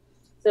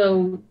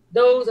 So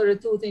those are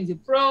the two things. The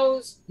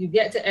pros, you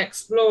get to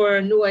explore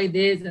new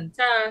ideas and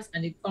tasks,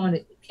 and the con,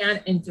 it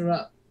can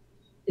interrupt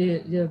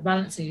the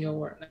balance in your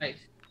work life.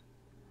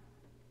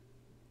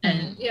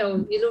 And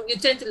you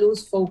tend to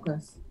lose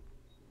focus.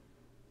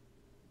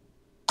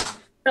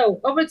 So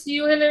over to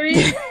you,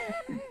 Hillary.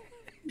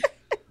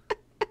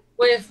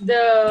 With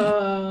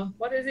the,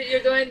 what is it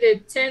you're doing?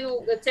 The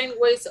 10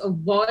 ways to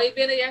avoid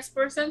being a yes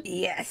person?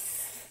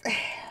 Yes. I'm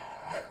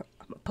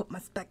gonna put my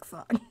specs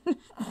on.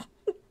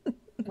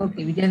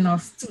 Okay, we're getting all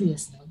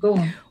serious now. Go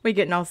on. We're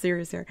getting all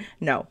serious here.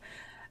 No.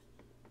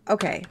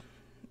 Okay.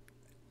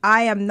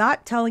 I am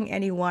not telling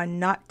anyone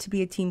not to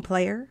be a team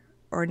player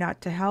or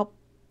not to help.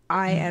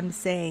 I am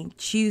saying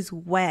choose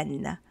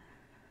when.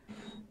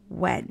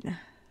 When.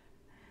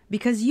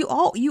 Because you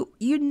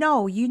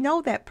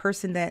know that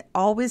person that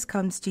always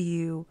comes to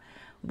you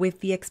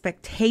with the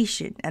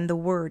expectation, and the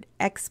word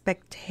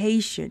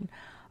expectation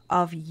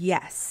of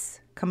yes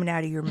coming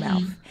out of your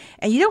mouth.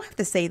 And you don't have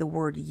to say the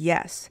word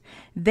yes.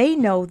 They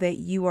know that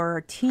you are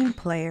a team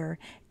player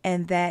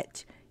and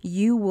that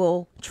you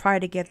will try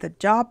to get the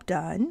job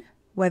done,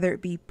 whether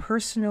it be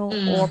personal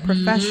or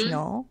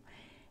professional.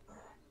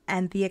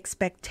 And the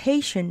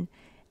expectation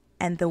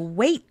and the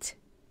weight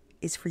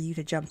is for you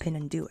to jump in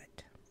and do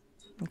it.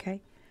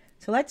 Okay,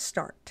 so let's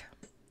start.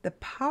 The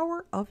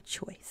power of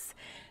choice.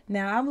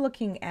 Now, I'm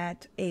looking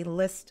at a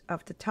list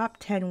of the top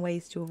 10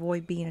 ways to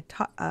avoid being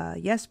a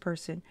yes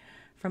person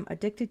from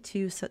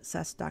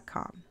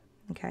addicted2success.com.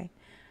 Okay,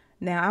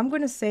 now I'm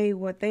going to say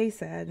what they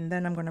said, and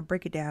then I'm going to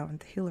break it down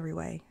the Hillary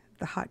way,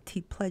 the hot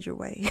tea pleasure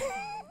way.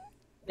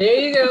 There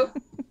you go.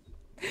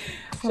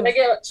 Should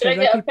I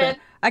get a pen?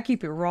 I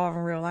keep it raw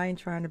and real. I ain't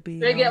trying to be.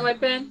 Should I get my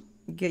pen?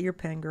 Get your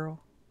pen,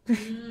 girl.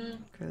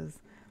 Because.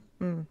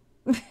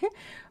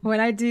 When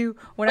I do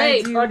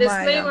our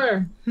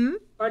disclaimer.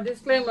 Our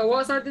disclaimer.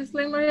 What's our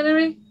disclaimer,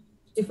 Hillary?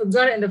 You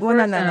forgot it in the first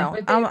time. No.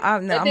 I'm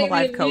a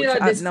life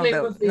coach.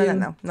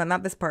 No,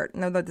 not this part.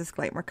 No, the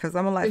disclaimer, because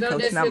I'm a life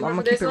coach. No, I'm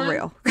gonna keep it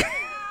real.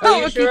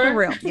 Are you sure? Keep it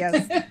real.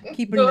 Yes,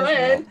 keeping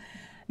this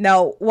real.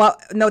 No,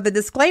 the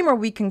disclaimer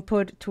we can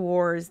put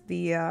towards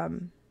the.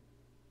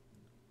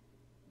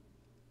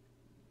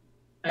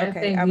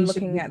 Okay, I'm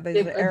looking at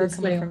the error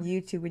coming from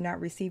YouTube. We're not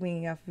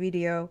receiving enough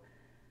video.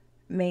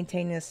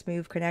 Maintaining a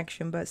smooth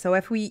connection, but so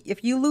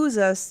if you lose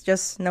us,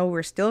 just know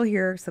we're still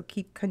here, so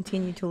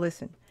continue to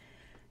listen.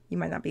 You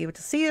might not be able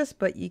to see us,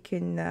 but you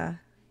can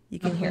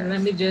hear us.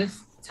 Let me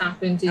just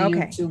tap into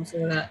YouTube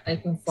so that I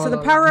can follow. So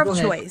the power of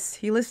choice.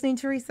 You listening,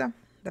 Teresa?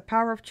 The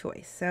power of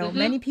choice. So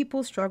many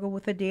people struggle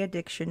with the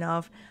addiction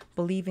of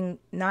believing,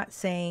 not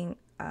saying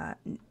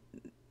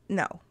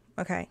no.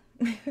 Okay.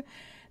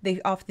 They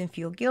often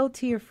feel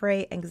guilty,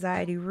 afraid,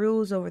 anxiety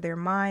rules over their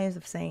minds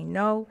of saying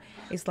no.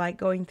 It's like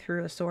going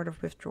through a sort of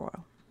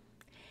withdrawal.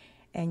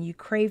 And you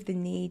crave the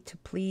need to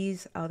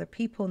please other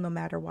people no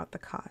matter what the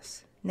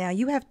cost. Now,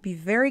 you have to be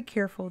very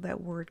careful that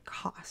word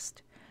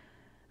cost.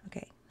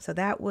 Okay, so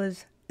that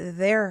was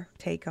their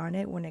take on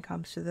it when it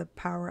comes to the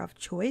power of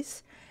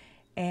choice.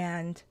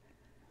 And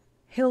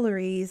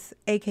Hillary's,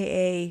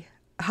 a.k.a.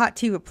 Hot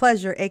Tea with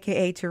Pleasure,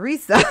 a.k.a.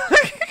 Teresa.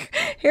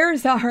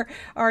 Here's our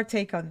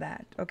take on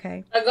that,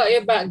 okay? I got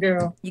your back,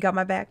 girl. You got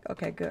my back?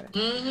 Okay, good.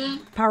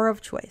 Power of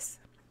choice.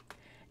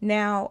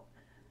 Now,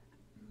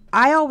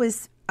 I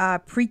always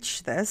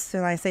preach this,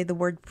 and I say the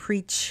word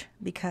preach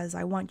because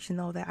I want you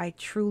to know that I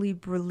truly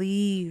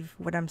believe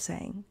what I'm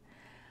saying.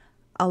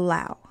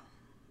 Allow.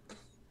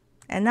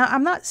 And now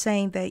I'm not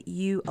saying that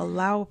you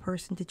allow a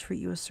person to treat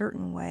you a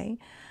certain way.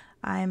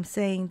 I am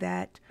saying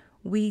that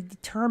we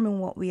determine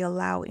what we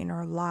allow in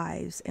our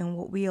lives and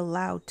what we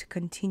allow to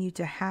continue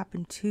to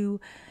happen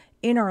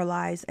in our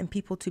lives and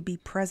people to be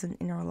present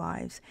in our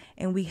lives.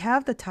 And we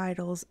have the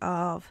titles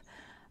of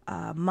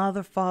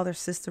mother, father,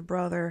 sister,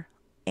 brother,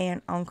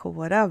 aunt, uncle,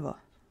 whatever.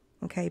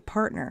 Okay,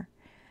 partner.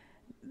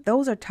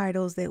 Those are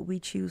titles that we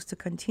choose to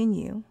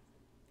continue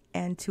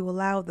and to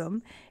allow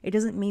them. It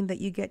doesn't mean that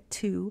you get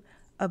to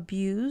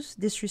abuse,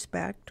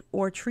 disrespect,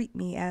 or treat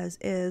me as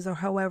is, or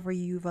however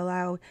you've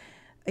allowed.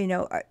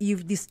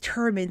 You've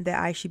determined that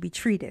I should be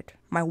treated,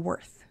 my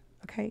worth,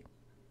 okay?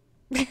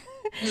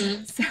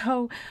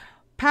 So,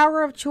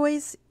 power of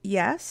choice,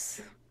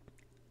 yes.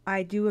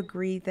 I do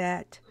agree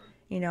that,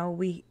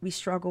 we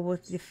struggle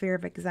with the fear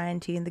of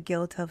anxiety and the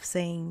guilt of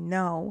saying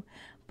no,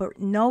 but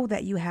know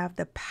that you have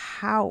the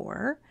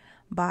power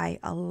by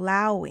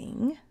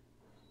allowing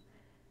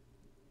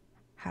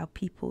how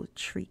people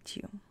treat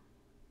you.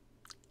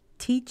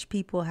 Teach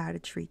people how to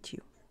treat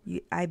you.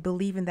 I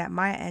believe in that.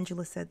 Maya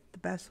Angelou said the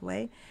best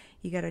way.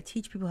 You got to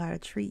teach people how to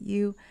treat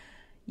you.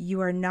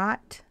 You are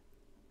not.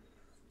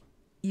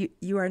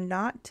 You are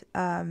not.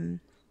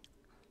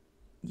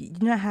 You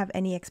do not have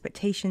any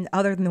expectation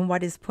other than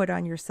what is put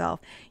on yourself.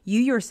 You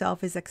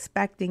yourself is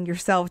expecting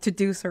yourself to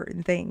do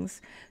certain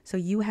things. So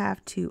you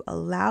have to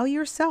allow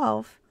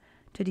yourself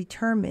to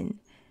determine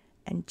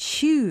and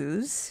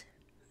choose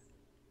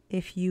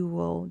if you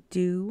will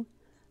do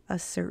a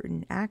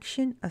certain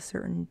action, a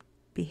certain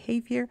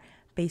behavior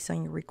based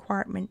on your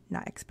requirement,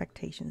 not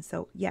expectations.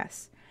 So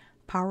yes,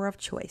 power of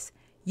choice.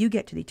 You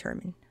get to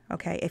determine,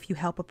 okay, if you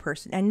help a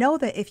person. And know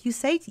that if you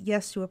say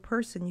yes to a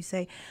person, you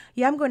say,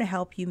 yeah, I'm going to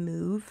help you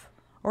move,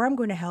 or I'm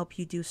going to help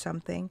you do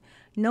something.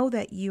 Know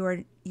that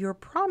you're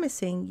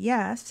promising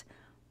yes,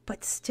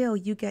 but still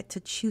you get to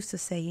choose to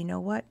say, you know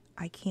what,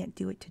 I can't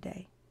do it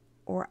today,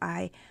 or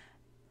I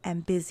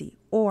am busy,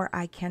 or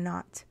I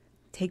cannot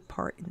take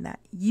part in that.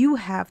 You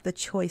have the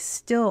choice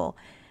still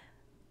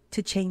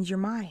to change your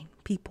mind,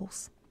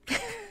 peoples.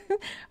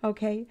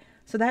 Okay,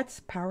 so that's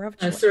power of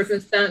choice.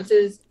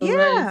 Circumstances.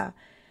 Yeah.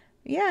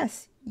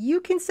 Yes,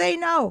 you can say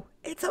no.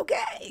 It's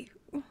okay.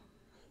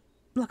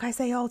 Look, I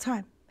say all the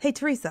time, hey,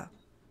 Teresa.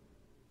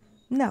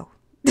 No.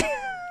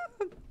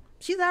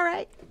 She's all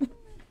right.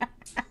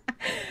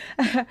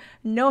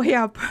 No,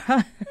 yeah.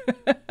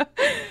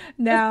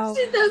 Now,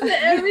 she does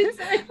it every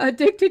time.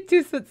 Addicted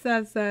to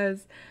Success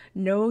says,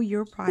 know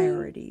your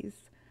priorities.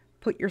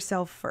 Put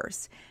yourself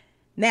first.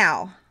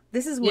 Now,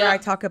 this is where I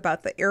talk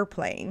about the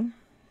airplane.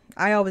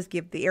 I always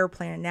give the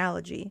airplane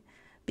analogy.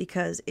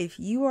 Because if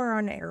you are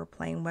on an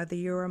airplane, whether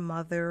you're a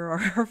mother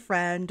or a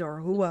friend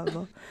or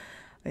whoever,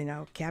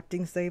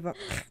 Captain Save Up,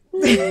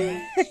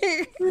 Mr.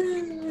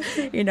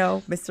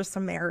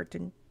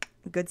 Samaritan,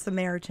 Good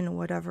Samaritan or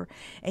whatever,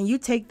 and you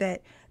take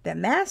that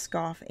mask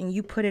off and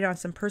you put it on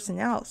some person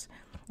else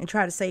and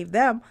try to save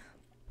them,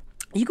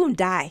 you're going to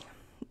die.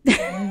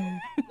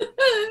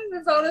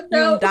 That's all it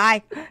You're going to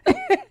die.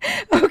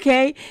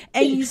 Okay?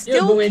 And you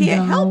still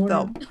can't help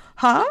them.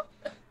 Huh?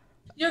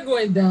 You're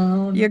going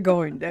down. You're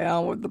going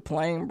down with the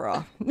plane,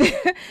 bro.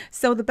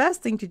 So the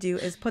best thing to do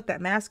is put that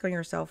mask on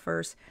yourself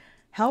first,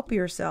 help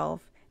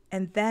yourself,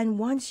 and then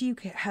once you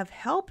have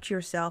helped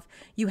yourself,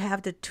 you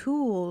have the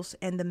tools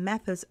and the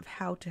methods of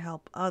how to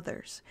help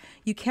others.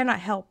 You cannot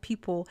help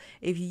people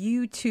if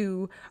you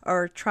too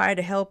are trying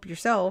to help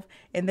yourself,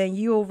 and then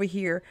you over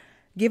here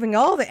giving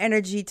all the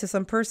energy to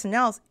some person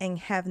else and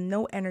have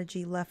no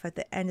energy left at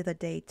the end of the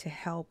day to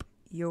help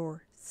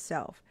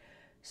yourself.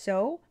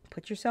 So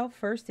put yourself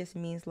first. This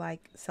means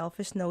like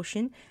selfish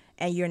notion,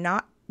 and you're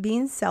not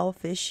being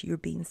selfish, you're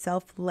being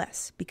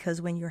selfless, because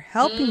when you're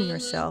helping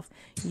yourself,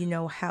 you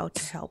know how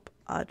to help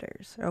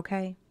others.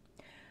 Okay.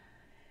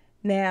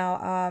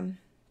 Now,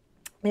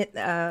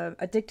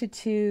 Addicted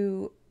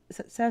to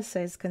Success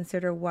says,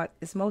 consider what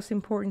is most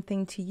important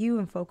thing to you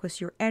and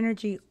focus your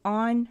energy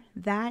on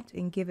that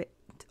and give it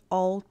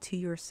all to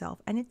yourself.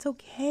 And it's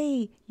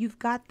okay. You've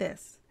got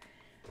this.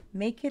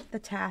 Make it the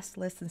task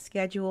list and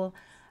schedule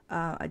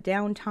a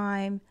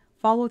downtime,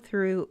 follow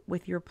through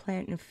with your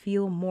plan and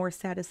feel more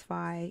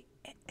satisfied.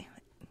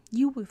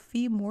 You will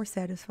feel more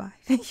satisfied.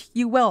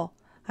 You will.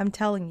 I'm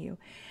telling you.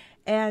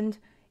 And,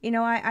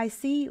 I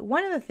see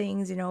one of the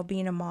things,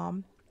 being a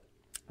mom,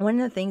 one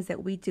of the things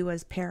that we do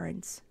as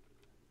parents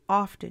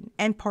often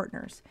and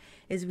partners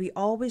is we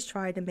always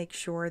try to make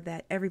sure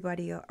that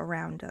everybody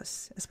around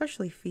us,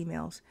 especially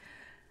females,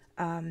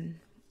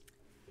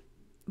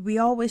 we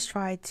always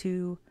try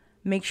to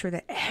make sure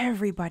that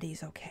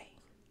everybody's okay.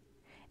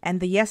 And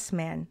the yes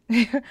man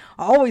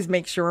always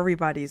makes sure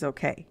everybody's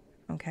okay.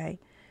 Okay.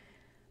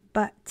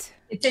 But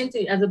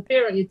as a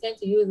parent, you tend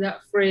to use that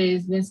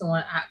phrase when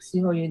someone asks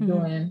you how you're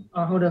doing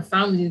or how the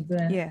family is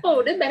doing. Yeah.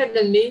 Oh, they're better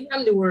than me.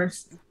 I'm the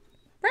worst.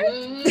 Right.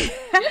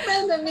 You're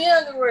better than me.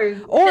 I'm the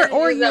worst.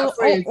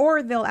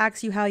 Or they'll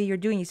ask you how you're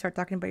doing. You start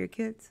talking about your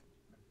kids.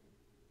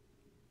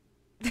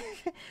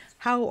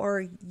 How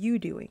are you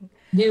doing?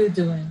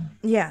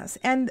 Yes.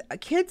 And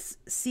kids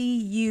see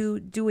you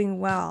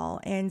doing well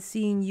and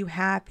seeing you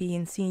happy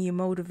and seeing you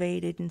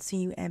motivated and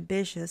seeing you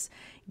ambitious.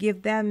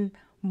 Give them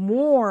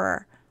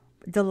more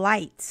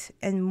delight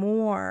and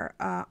more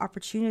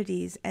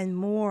opportunities and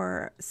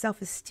more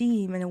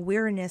self-esteem and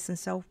awareness and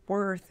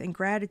self-worth and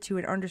gratitude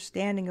and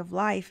understanding of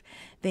life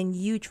than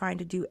you trying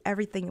to do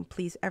everything and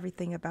please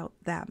everything about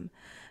them.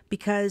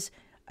 Because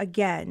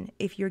again,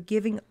 if you're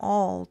giving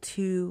all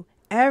to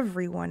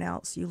everyone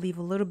else, you leave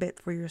a little bit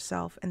for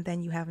yourself and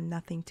then you have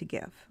nothing to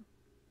give.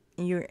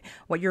 And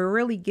what you're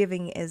really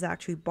giving is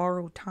actually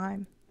borrowed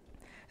time.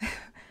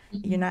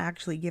 You're not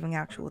actually giving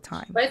actual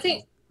time. But I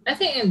think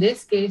in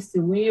this case,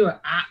 when you were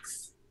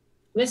asked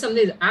when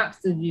somebody is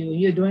asked of you,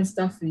 you're doing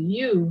stuff for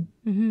you,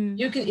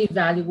 you can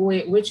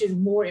evaluate which is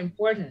more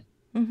important.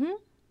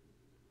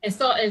 And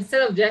so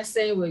instead of just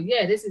saying, well,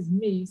 yeah, this is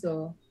me,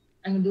 so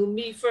I'm going to do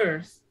me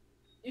first,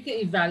 you can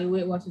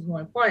evaluate what is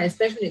more important,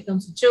 especially when it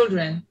comes to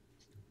children.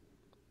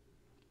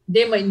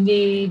 They might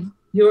need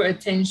your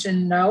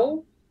attention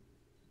now,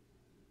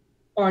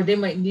 or they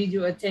might need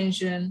your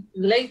attention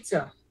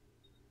later.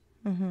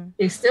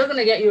 They're still going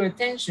to get your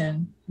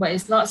attention, but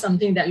it's not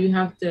something that you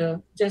have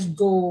to just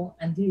go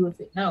and deal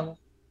with it now.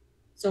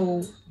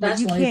 So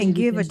that's but you can't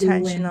give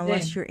attention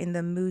unless you're in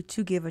the mood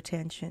to give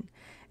attention.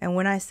 And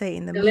when I say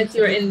in the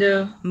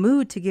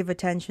mood to give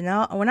attention,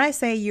 when I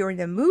say you're in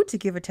the mood to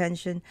give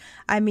attention,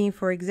 I mean,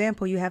 for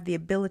example, you have the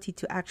ability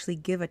to actually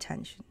give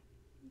attention.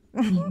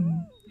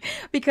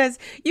 Because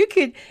you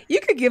could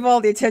give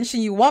all the attention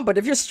you want, but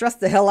if you're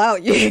stressed the hell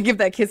out, you can give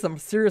that kid some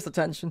serious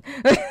attention.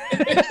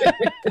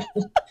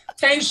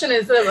 Tension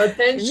instead of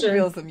attention. You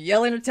feel some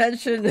yelling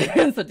attention,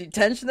 some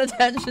detention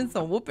attention,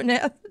 some whooping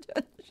ass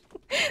attention.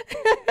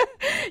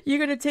 You're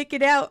going to take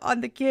it out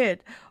on the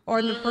kid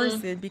or the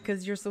person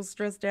because you're so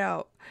stressed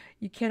out.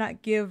 You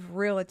cannot give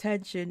real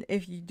attention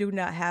if you do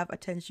not have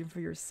attention for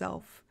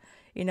yourself.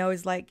 You know,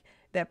 it's like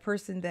that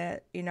person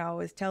that, you know,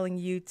 is telling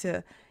you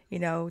to, you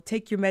know,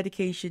 take your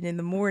medication in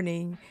the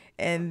morning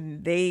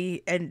and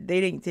they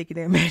didn't take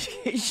their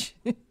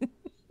medication.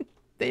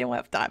 They don't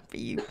have time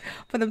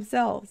for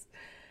themselves.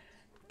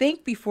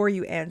 Think before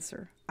you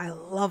answer. I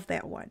love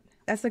that one.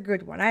 That's a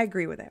good one. I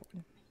agree with that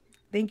one.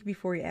 Think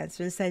before you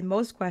answer. It said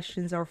most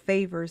questions or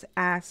favors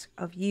asked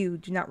of you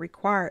do not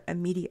require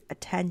immediate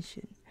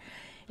attention.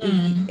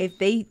 If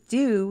they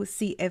do,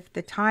 see if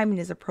the timing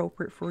is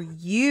appropriate for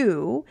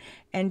you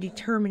and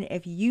determine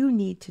if you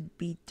need to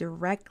be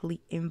directly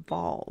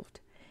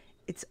involved.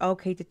 It's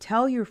okay to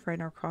tell your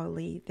friend or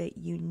colleague that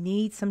you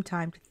need some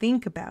time to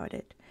think about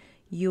it.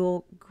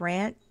 You'll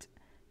grant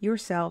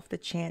yourself the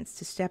chance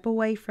to step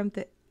away from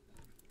the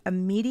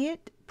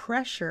immediate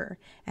pressure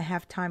and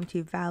have time to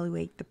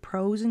evaluate the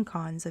pros and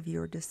cons of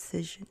your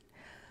decision.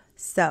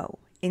 So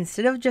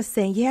instead of just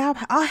saying, yeah,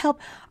 I'll help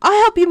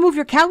you move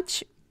your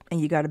couch, and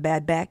you got a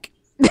bad back,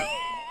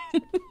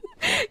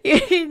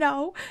 you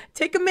know,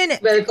 take a minute.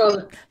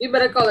 You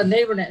better call a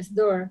neighbor next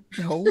door.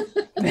 No.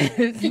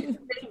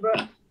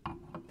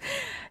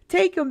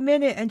 Take a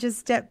minute and just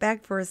step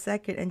back for a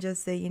second and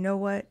just say, you know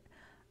what?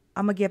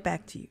 I'm going to get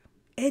back to you.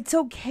 It's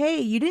okay.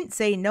 You didn't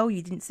say no.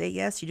 You didn't say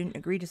yes. You didn't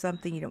agree to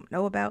something you don't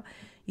know about.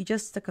 You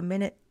just took a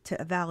minute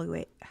to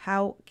evaluate.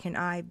 How can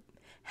I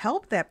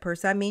help that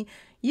person? I mean,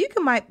 you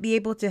might be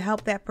able to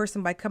help that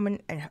person by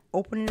coming and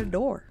opening the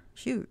door.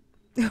 Shoot.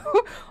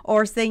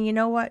 Or saying, you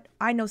know what?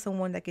 I know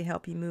someone that can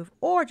help you move.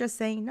 Or just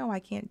saying, no, I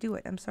can't do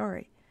it. I'm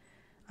sorry.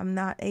 I'm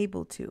not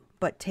able to.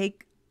 But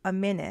take a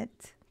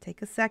minute,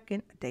 take a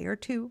second, a day or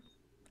two,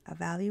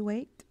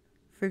 evaluate,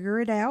 figure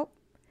it out,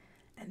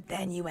 and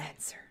then you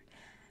answer.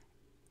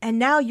 And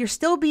now you're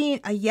still being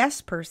a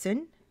yes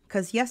person,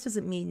 because yes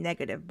doesn't mean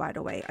negative, by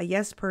the way. A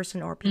yes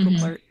person or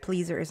people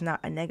pleaser is not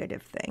a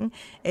negative thing.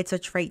 It's a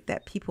trait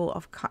that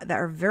people that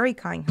are very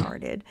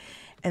kind-hearted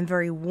and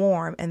very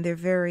warm, and they're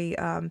very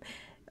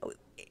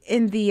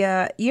you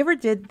ever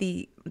did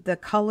the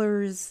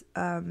colors,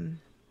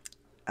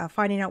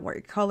 finding out what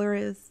your color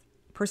is,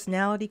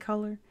 personality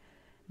color?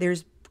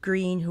 There's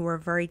green, who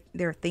are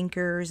they're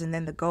thinkers, and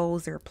then the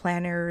golds, they're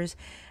planners,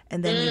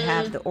 and then you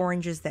have the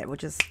oranges that will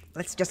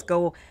let's just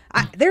go,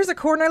 there's a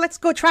corner, let's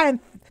go try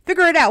and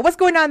figure it out, what's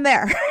going on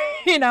there.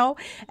 You know.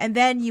 And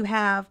then you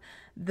have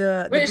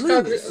the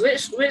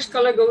blues. Which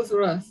color goes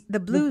for us? The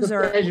blues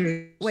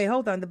wait,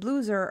 hold on, the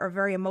blues are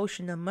very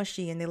emotional,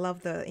 mushy, and they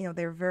love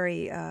they're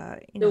very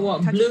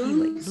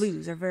touchy-feely.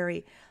 Blues are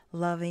very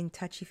loving,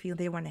 touchy feel.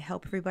 They want to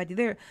help everybody.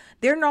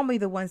 They're normally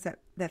the ones that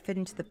fit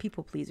into the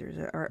people pleasers,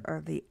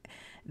 or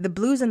the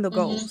blues and the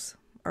golds,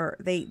 or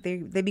they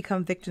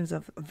become victims,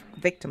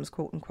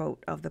 quote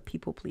unquote, of the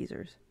people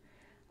pleasers.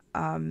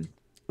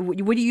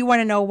 What do you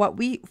want to know what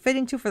we fit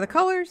into for the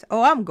colors?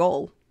 Oh, I'm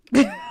gold.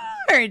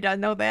 I already don't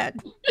know that.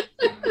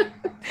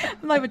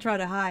 I'm not even trying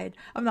to hide.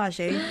 I'm not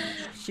ashamed.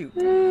 Shoot.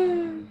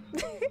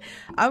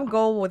 I'm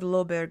gold with a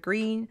little bit of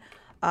green,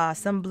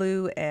 some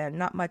blue, and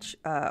not much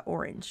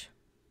orange.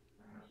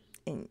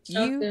 And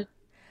you, okay.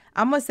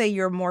 I'm gonna say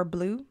you're more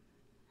blue.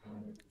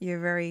 You're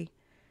very,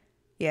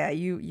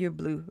 you're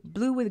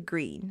blue with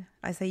green.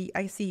 I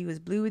see you as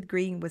blue with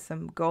green with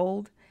some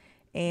gold,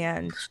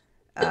 and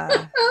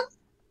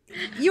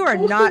you are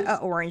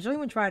not orange. Don't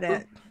even try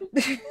that.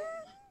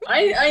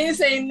 I ain't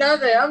saying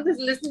nothing. I'm just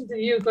listening to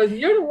you, because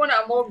you're the one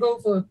that more go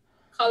for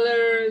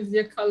colors,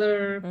 your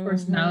color,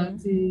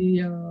 personality,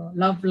 your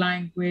love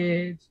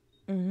language.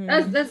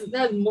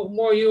 That's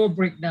more your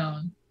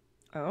breakdown.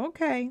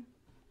 Okay.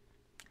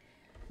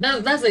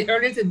 That's like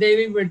earlier today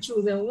we were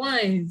choosing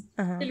wines.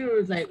 Hillary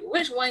was like,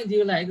 which wine do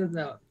you like? He goes,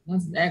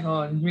 once it's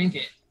alcohol, and drink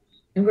it.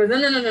 And goes,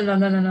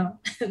 no.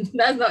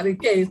 That's not the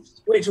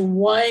case. Which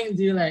wine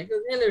do you like?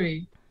 Because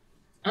Hillary,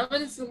 I'm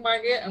in the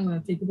supermarket, I'm going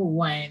to take up a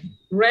wine,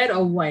 red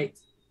or white.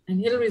 And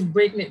Hillary's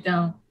breaking it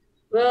down.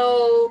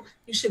 Well,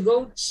 you should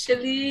go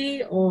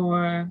Chile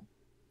or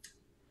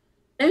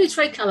maybe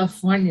try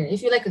California.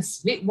 If you like a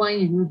sweet wine,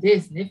 you do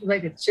this. And if you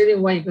like a chili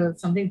wine, you go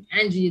something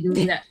tangy, you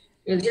do that.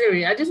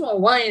 Hillary, I just want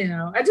wine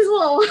now. I just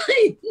want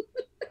wine.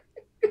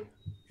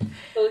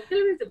 So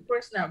Hillary's the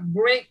person that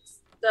breaks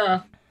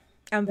stuff.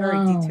 I'm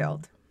very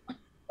detailed.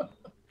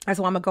 That's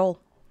why I'm a goal.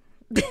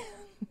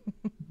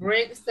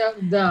 Break stuff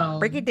down.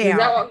 Break it down. Is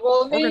that what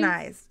goal means?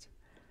 Organized.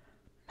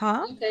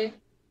 Huh? Okay.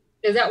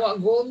 Is that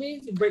what goal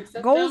means? You break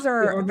stuff Goals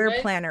down? they're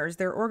planners.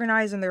 They're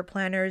organized and they're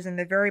planners, and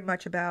they're very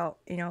much about,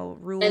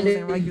 rules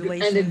and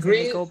regulations. And the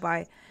green, they go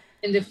by.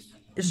 And the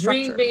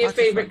green being your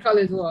favorite color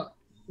is what?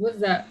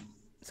 What's that?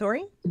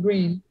 Sorry? The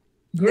green.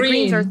 The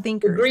greens are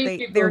thinkers.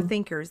 They're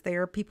thinkers. They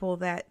are people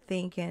that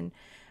think, and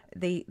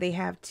they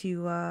have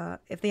to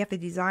if they have to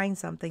design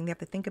something, they have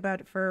to think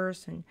about it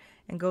first and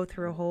go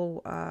through a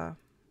whole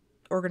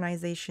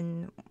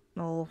organizational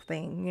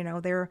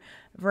thing. They're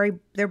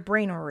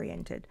brain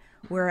oriented.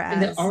 Whereas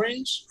and the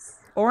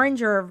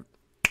orange are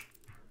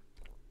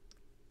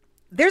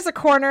there's a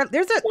corner.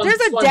 There's a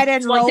dead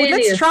end road.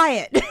 Let's try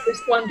it. It's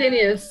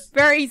spontaneous.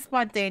 Very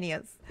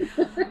spontaneous.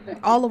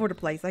 All over the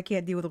place. I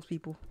can't deal with those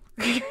people.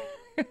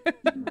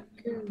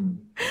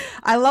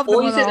 I love them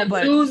all,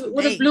 but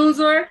what the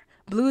blues are?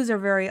 Blues are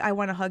very. I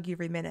want to hug you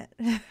every minute.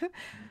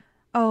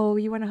 Oh,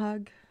 you want to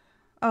hug?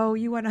 Oh,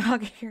 you want to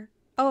hug here?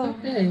 Oh,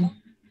 okay.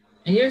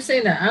 And you're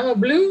saying that I'm a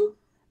blue?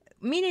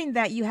 Meaning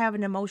that you have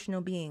an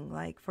emotional being.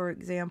 Like, for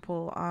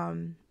example,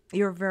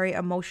 you're very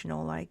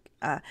emotional. Like,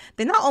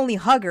 they're not only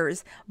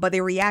huggers, but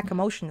they react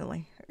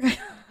emotionally.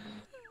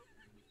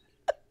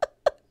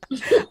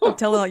 I'm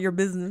telling all your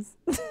business.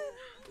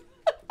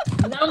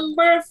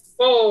 Number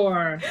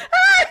 4. Number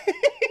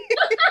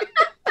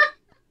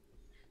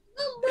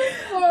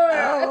 4.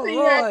 Oh,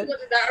 Lord.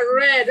 That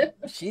red.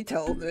 She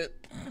told it.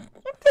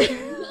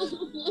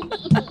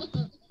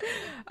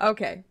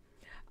 Okay.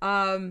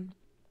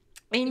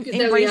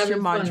 Embrace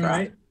your mantra. Fun,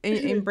 right?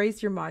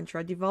 Embrace your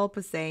mantra. Develop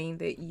a saying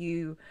that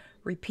you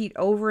repeat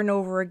over and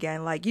over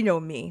again. Like, you know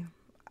me.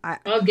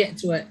 I'll get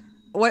to it.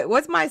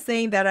 What's my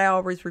saying that I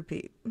always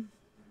repeat?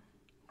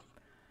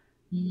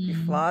 Your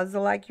flaws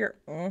are like your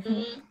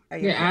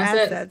your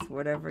assets,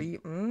 whatever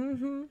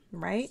you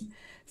right?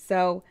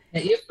 So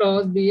let your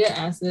flaws be your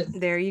assets.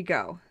 There you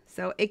go.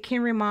 So it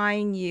can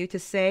remind you to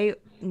say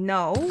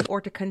no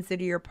or to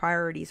consider your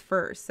priorities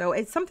first. So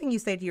it's something you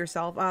say to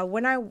yourself.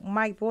 When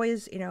my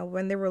boys,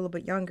 when they were a little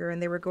bit younger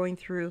and they were going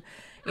through,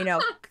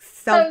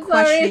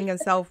 self-questioning and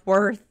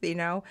self-worth,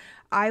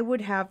 I would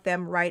have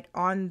them write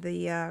on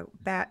the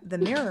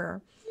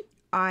mirror,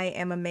 I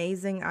am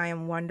amazing, I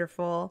am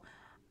wonderful,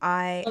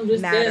 I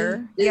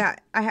matter. Yeah,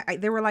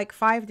 there were like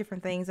 5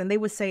 different things, and they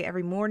would say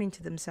every morning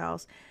to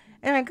themselves.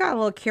 And I got a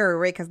little carried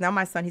away because now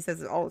my son, he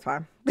says it all the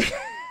time.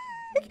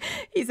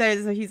 He's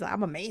like,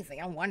 I'm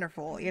amazing, I'm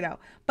wonderful,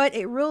 But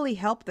it really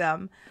helped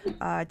them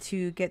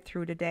to get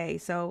through the day.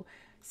 So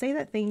say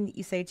that thing that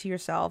you say to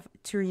yourself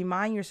to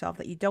remind yourself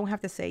that you don't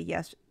have to say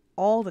yes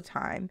all the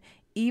time.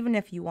 Even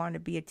if you want to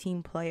be a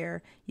team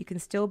player, you can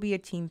still be a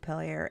team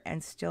player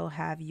and still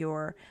have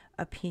your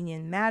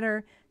opinion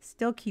matter,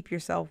 still keep your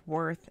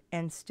self-worth,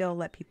 and still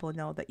let people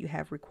know that you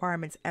have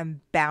requirements and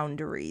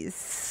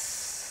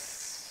boundaries.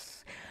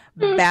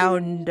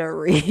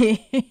 Boundaries.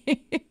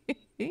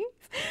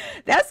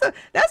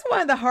 That's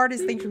one of the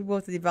hardest things for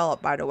people to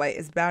develop, by the way,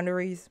 is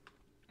boundaries.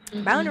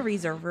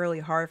 Boundaries are really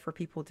hard for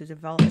people to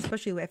develop,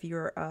 especially if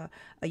you're a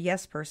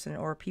yes person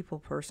or a people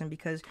person,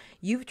 because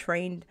you've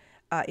trained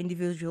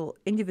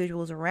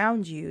individuals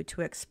around you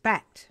to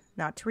expect,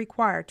 not to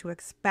require, to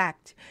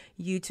expect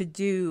you to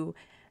do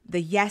the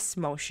yes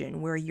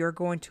motion where you're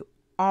going to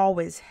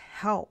always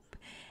help.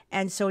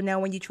 And so now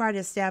when you try to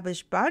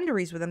establish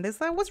boundaries with them, it's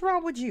like, what's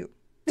wrong with you?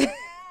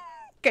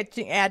 Get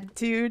your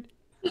attitude.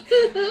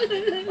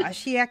 Why is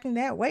she acting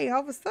that way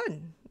all of a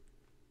sudden?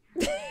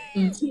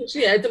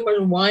 She had too much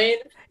wine.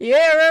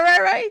 Yeah,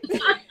 right.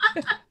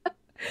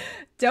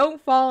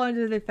 Don't fall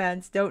under the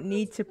fence. Don't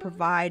need to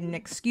provide an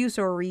excuse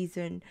or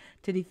reason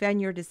to defend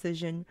your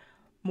decision.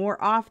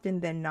 More often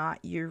than not,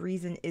 your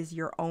reason is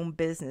your own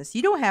business.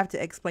 You don't have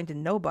to explain to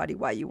nobody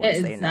why you want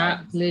to say no.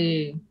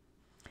 Exactly.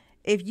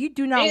 If you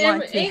do not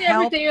want to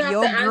help your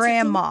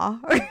grandma.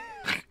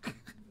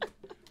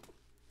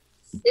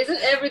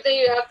 Isn't everything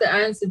you have to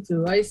answer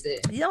to? I say.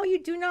 No, you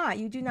do not.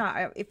 You do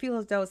not. It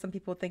feels as though some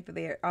people think that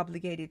they are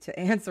obligated to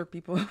answer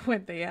people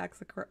when they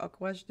ask a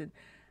question.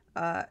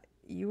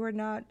 You are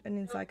not an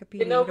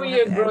encyclopedia. You know when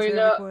you're growing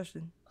up.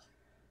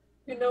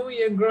 You know when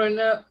you're growing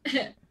up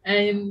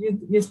and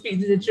you speak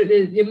to the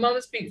truth. Your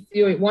mom speaks to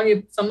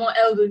you. Someone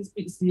elder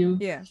speaks to you.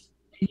 Yeah.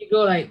 And you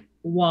go like,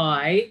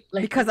 why?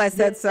 Like, because I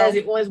said so. As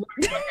it was.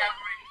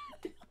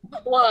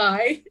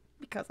 Why?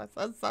 Because I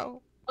said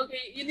so.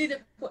 Okay, you need to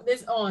put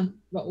this on,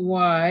 but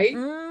why?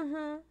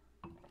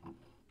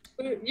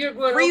 You're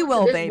going free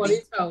will, to this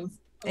baby. House.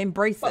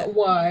 Embrace but it.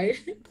 Why?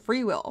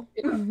 Free will.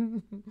 Yeah.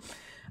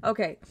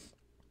 Okay.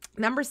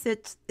 Number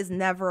 6 is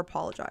never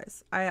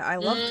apologize. I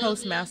love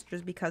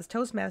Toastmasters because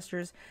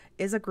Toastmasters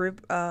is a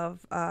group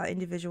of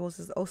individuals,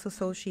 is also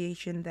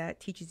association that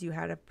teaches you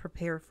how to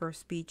prepare for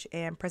speech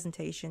and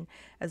presentation,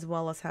 as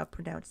well as how to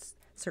pronounce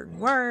certain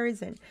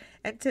words and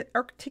to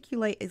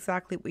articulate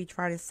exactly what you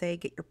try to say,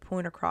 get your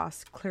point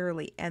across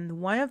clearly.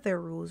 And one of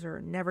their rules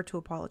are never to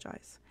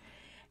apologize.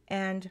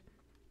 And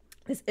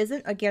this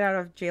isn't a get out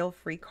of jail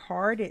free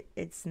card.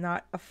 It's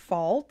not a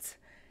fault.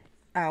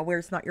 Where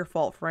it's not your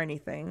fault for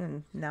anything,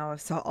 and now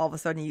all of a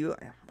sudden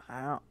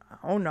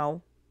oh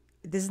no,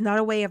 this is not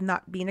a way of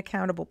not being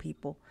accountable,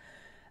 people.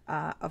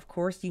 Of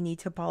course, you need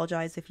to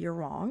apologize if you're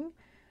wrong.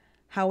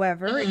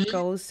 However, it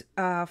goes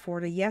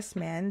for the yes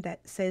man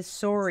that says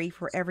sorry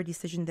for every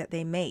decision that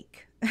they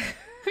make.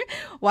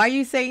 Why are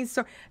you saying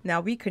sorry? Now,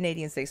 we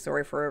Canadians say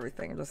sorry for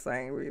everything. I'm just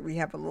saying, we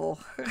have a little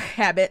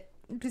habit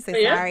to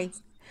say sorry.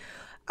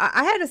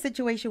 I had a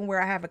situation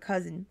where I have a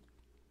cousin,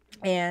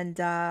 and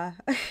a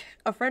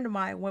friend of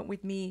mine went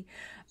with me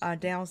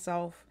down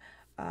south,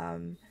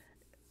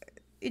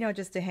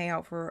 just to hang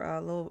out for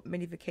a little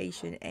mini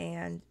vacation.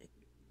 And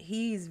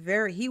he was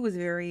very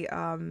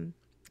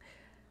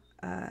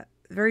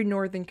very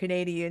Northern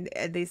Canadian,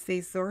 and they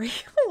say sorry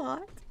a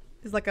lot.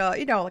 It's like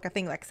a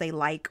thing, like say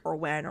like or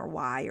when or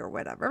why or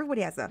whatever.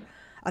 Everybody has a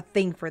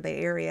thing for their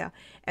area.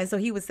 And so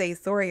he would say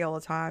sorry all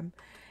the time.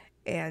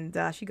 And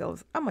she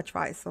goes, I'm going to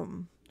try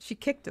some. She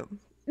kicked him.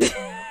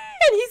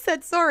 And he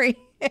said sorry.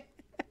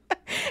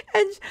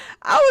 And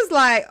I was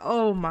like,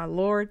 oh my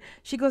Lord.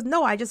 She goes,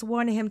 no, I just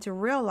wanted him to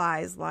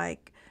realize,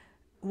 like,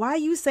 why are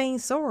you saying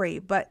sorry?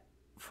 But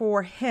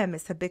for him,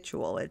 it's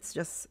habitual. It's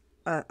just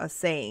a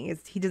saying.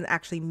 He doesn't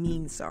actually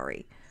mean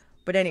sorry.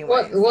 But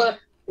anyway.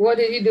 What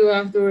did he do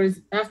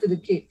afterwards, after the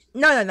kick?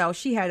 No.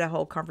 She had a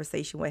whole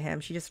conversation with him.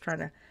 She just trying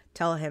to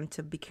tell him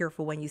to be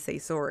careful when you say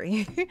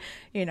sorry,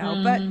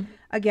 But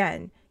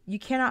again, you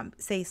cannot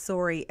say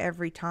sorry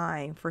every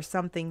time for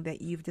something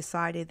that you've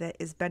decided that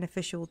is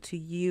beneficial to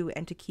you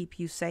and to keep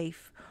you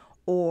safe,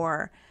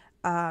 or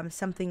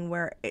something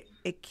where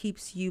it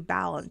keeps you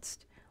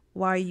balanced.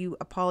 Why are you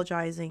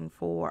apologizing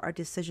for a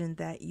decision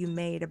that you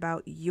made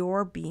about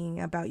your being,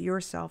 about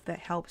yourself, that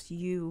helps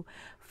you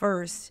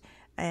first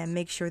and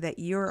make sure that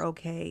you're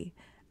okay?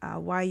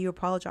 Why are you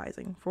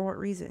apologizing? For what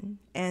reason?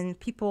 And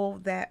people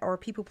that are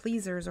people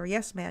pleasers or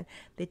yes man,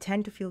 they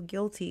tend to feel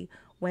guilty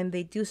when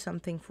they do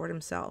something for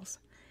themselves.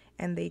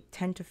 And they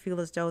tend to feel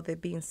as though they're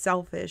being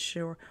selfish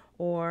or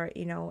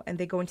and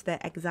they go into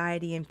that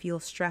anxiety and feel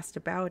stressed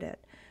about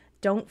it.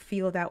 Don't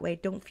feel that way.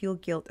 Don't feel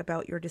guilt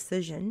about your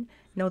decision.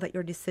 Know that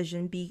your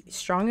decision, be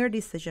strong in your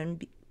decision,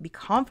 be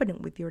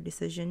confident with your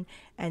decision,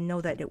 and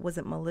know that it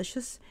wasn't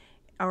malicious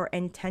or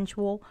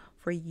intentional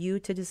for you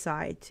to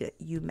decide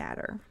you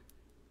matter.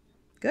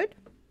 Good?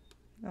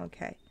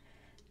 Okay.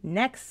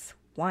 Next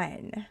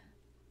one.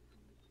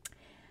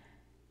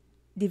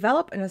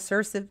 Develop an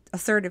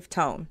assertive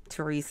tone,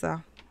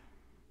 Teresa.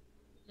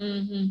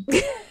 Mm-hmm.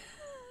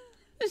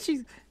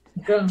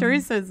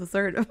 Teresa is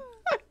assertive.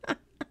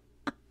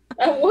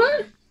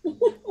 What?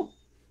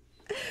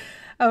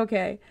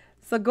 Okay.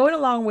 So going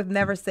along with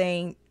never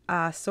saying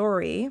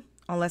sorry,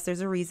 unless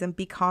there's a reason,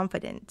 be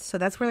confident. So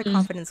that's where the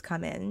confidence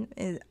come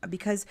in,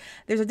 because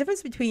there's a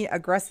difference between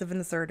aggressive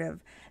and assertive.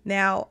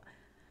 Now,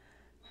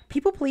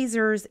 people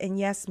pleasers and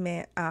yes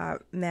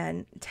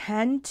men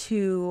tend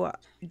to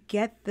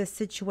get the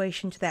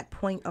situation to that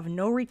point of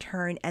no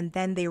return, and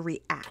then they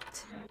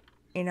react.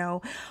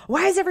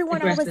 Why is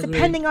everyone always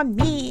depending on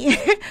me?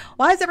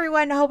 Why is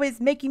everyone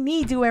always making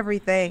me do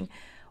everything?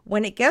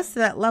 When it gets to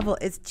that level,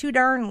 it's too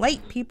darn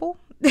late, people.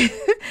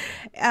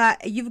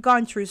 You've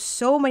gone through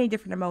so many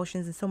different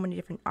emotions and so many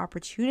different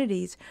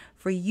opportunities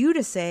for you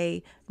to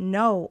say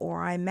no,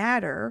 or I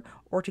matter,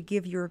 or to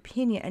give your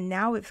opinion. And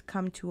now it's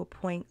come to a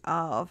point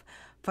of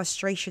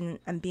frustration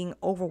and being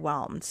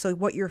overwhelmed. So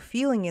what you're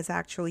feeling is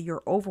actually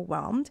you're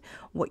overwhelmed.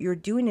 What you're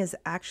doing is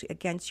actually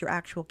against your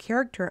actual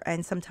character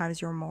and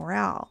sometimes your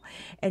morale.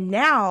 And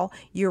now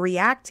you're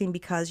reacting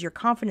because your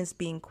confidence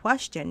being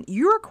questioned.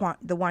 You're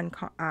the one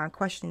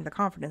questioning the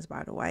confidence,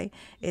 by the way.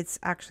 It's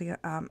actually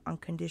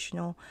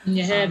unconditional,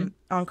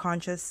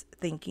 unconscious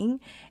thinking.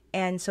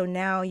 And so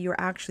now you're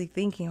actually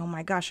thinking, oh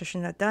my gosh, I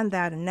shouldn't have done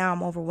that. And now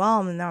I'm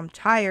overwhelmed and now I'm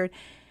tired.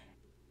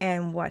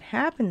 And what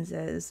happens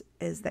is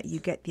that you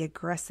get the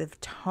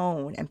aggressive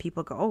tone and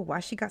people go, oh,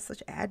 why she got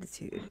such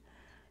attitude?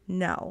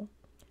 No.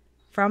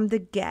 From the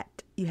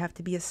get, you have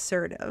to be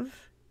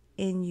assertive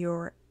in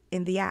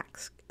the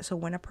ask. So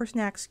when a person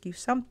asks you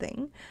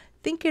something,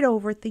 think it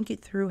over, think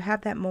it through,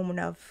 have that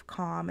moment of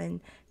calm and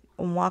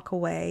walk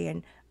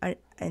away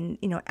and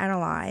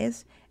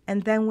analyze.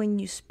 And then when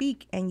you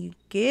speak and you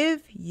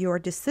give your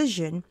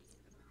decision,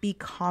 be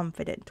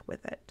confident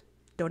with it.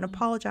 Don't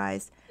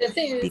apologize.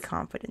 Be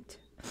confident.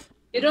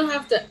 You don't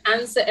have to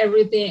answer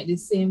everything at the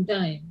same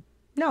time.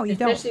 No, you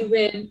don't. Especially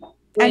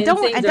when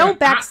don't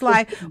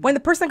backslide. When the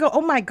person go, oh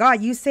my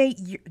God, you say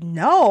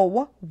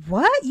no.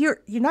 What?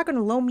 You're not going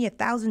to loan me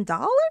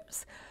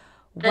 $1,000?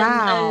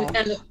 Wow.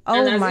 And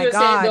Oh as my you're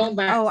saying, God. don't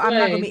Oh, I'm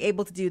not going to backslide. be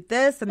able to do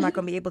this. I'm not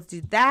going to be able to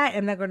do that.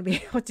 I'm not going to be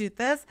able to do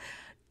this.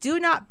 Do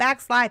not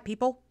backslide,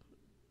 people.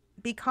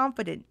 Be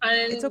confident.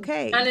 It's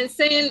okay. And in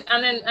saying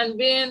and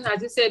being,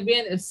 as you said,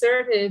 being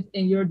assertive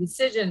in your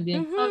decision,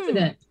 being Mm-hmm.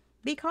 confident.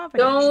 Be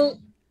confident.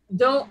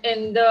 Don't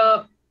end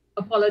up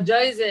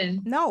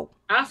apologizing No.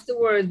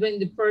 afterwards when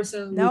the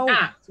person No.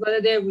 reacts,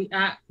 whether they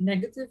react I'm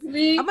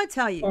negatively going to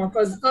tell you. or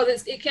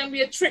because it can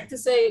be a trick to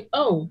say,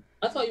 oh,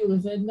 I thought you would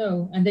have said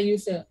no. And then you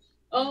say,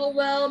 oh,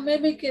 well,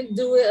 maybe we can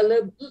do it a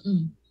little.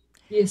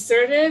 Be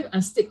assertive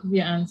and stick with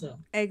your answer.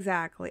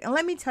 Exactly. And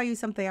let me tell you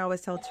something I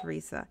always tell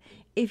Teresa.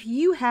 If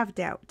you have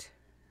doubt,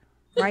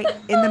 right,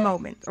 in the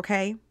moment,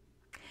 okay,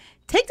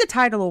 take the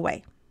title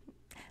away.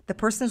 The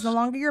person is no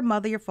longer your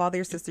mother, your father,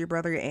 your sister, your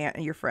brother, your aunt,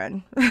 and your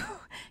friend.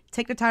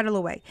 Take the title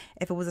away.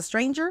 If it was a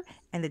stranger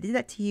and they did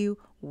that to you,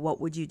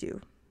 what would you do?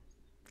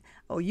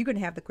 Oh, you're going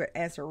to have the quick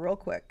answer real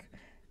quick.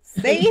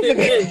 Say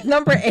the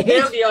number 8.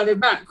 They'll be on it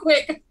back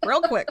quick.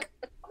 Real quick.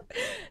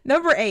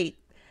 Number 8.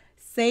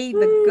 Say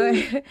the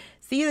good.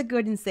 See the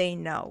good and say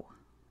no.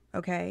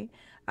 Okay?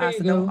 So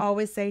don't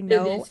always say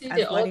no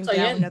as letting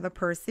down another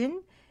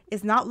person.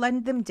 It's not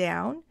letting them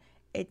down.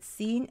 It's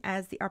seen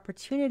as the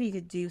opportunity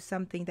to do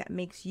something that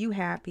makes you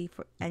happy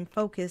and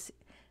focus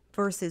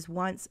versus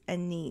wants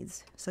and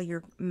needs. So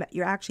you're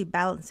actually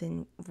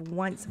balancing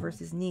wants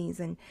versus needs,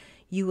 and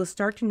you will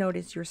start to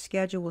notice your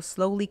schedule will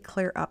slowly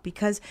clear up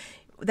because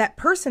that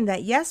person,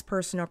 that yes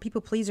person or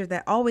people pleaser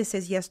that always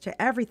says yes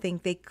to everything,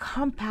 they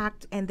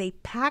compact and they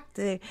pack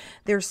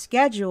their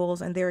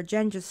schedules and their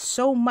agendas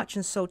so much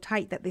and so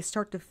tight that they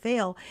start to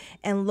fail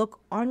and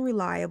look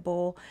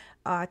unreliable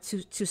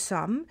to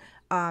some.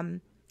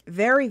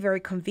 Very,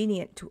 very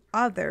convenient to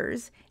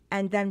others,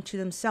 and then to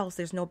themselves,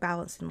 there's no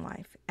balance in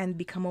life and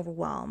become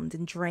overwhelmed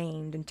and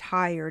drained and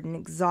tired and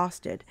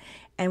exhausted.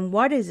 And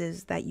what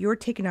is that you're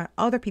taking on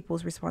other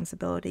people's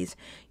responsibilities,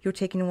 you're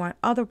taking on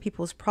other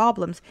people's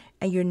problems,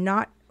 and you're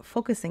not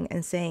focusing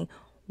and saying,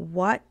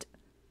 what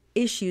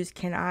issues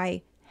can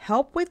I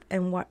help with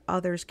and what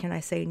others can I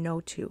say no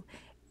to?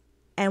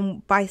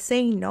 And by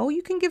saying no,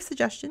 you can give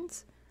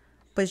suggestions,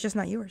 but it's just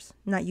not yours.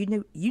 Not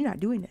you. You're not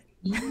doing it.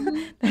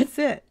 That's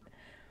it.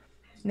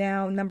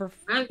 Now,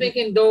 I'm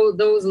thinking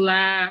those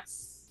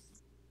last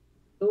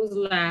 5.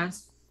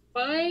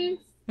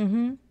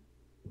 Mm-hmm.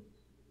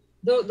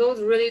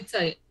 Those really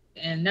tight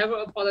and never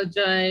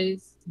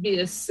apologize. Be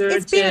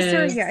assertive. It's being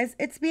assertive. Yeah,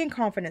 it's being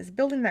confident. It's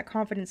building that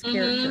confidence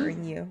character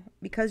in you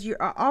because you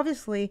are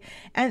obviously,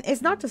 and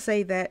it's not to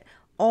say that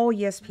all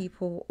yes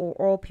people or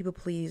all people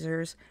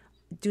pleasers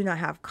do not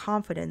have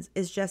confidence.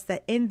 It's just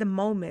that in the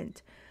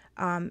moment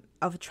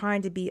of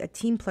trying to be a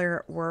team player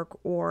at work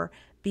or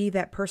be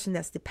that person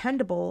that's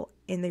dependable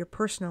in their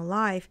personal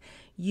life,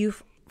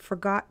 you've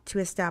forgot to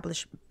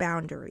establish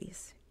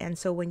boundaries. And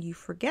so when you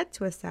forget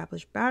to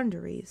establish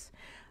boundaries,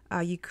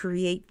 you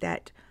create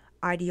that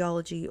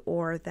ideology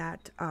or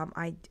that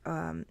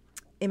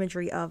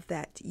imagery of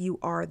that you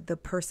are the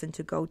person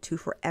to go to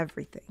for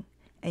everything.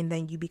 And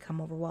then you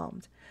become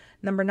overwhelmed.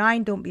 Number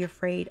 9, don't be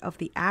afraid of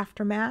the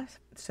aftermath.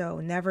 So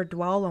never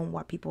dwell on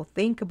what people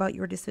think about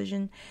your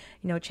decision.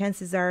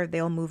 Chances are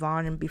they'll move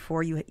on and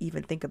before you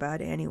even think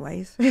about it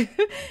anyways.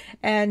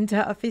 And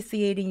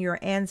officiating your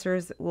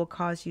answers will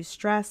cause you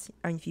stress.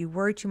 And if you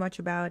worry too much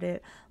about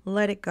it,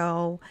 let it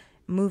go.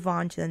 Move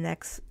on to the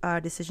next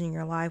decision in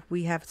your life.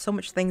 We have so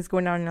much things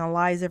going on in our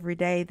lives every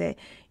day that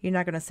you're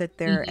not going to sit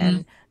there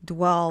and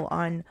dwell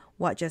on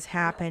what just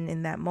happened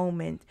in that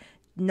moment.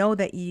 Know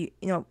that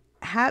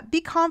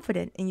be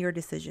confident in your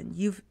decision.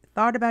 You've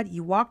thought about it,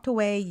 you walked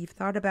away, you've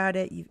thought about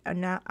it, you've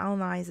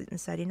analyzed it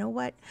and said, you know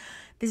what,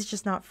 this is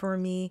just not for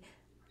me.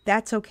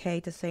 That's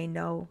okay to say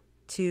no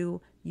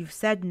to. You've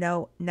said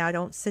no. Now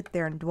don't sit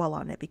there and dwell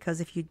on it,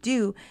 because if you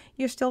do,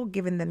 you're still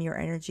giving them your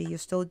energy. You're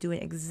still doing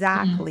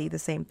exactly the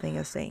same thing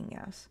as saying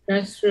yes.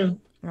 That's true.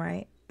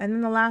 Right. And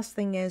then the last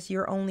thing is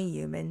you're only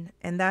human.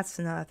 And that's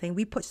another thing.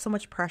 We put so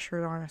much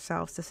pressure on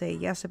ourselves to say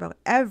yes about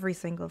every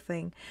single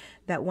thing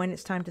that when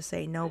it's time to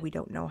say no, we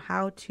don't know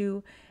how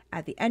to.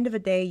 At the end of the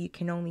day, you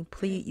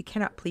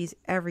cannot please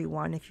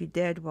everyone. If you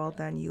did, well,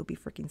 then you'll be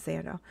freaking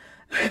Santa.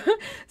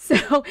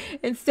 So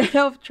instead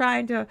of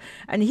trying to,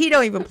 and he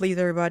don't even please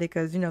everybody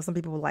because, some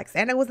people were like,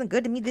 Santa wasn't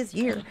good to me this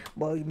year.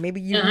 Well,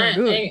 maybe you weren't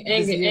good.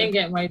 Ain't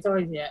get my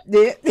toys yet.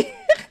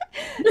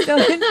 So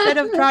instead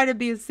of trying to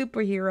be a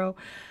superhero,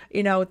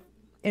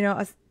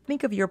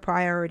 think of your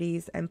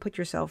priorities and put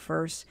yourself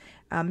first.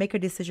 Make a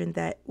decision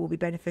that will be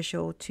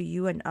beneficial to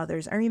you and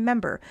others. And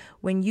remember,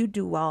 when you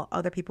do well,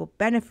 other people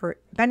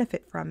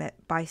benefit from it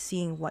by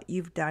seeing what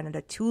you've done and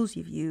the tools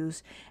you've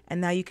used.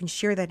 And now you can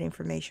share that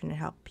information and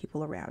help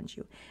people around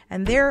you.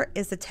 And there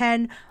is a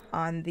 10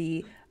 on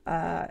the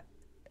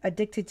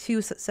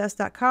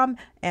addicted2success.com,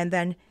 and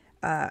then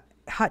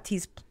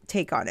H.O.T's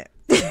take on it.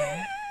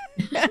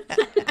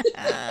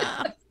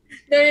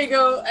 There you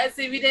go. I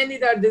see we didn't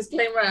need our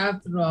disclaimer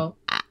after all.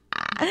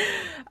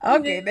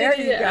 Okay, there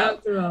you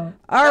go.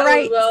 All that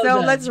right, well so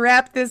done. let's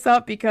wrap this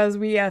up because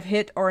we have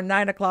hit our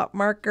 9 o'clock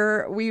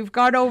marker. We've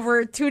gone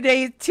over 2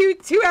 days,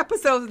 two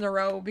episodes in a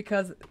row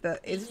because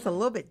it's just a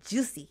little bit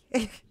juicy.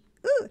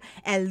 Ooh,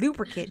 and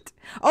lubricant.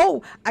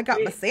 Oh, I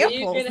got my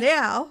samples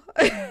now.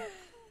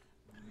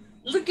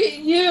 Look at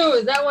you.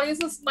 Is that why you're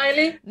so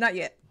smiley? Not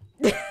yet.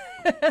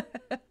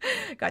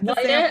 Got the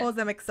samples.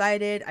 I'm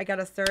excited. I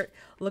gotta start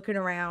looking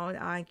around.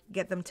 I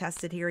get them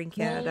tested here in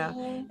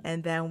Canada,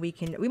 and then we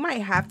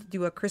might have to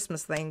do a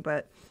Christmas thing.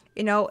 But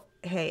you know,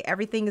 hey,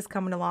 everything is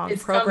coming along.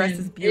 Progress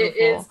is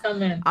beautiful. It is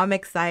coming. I'm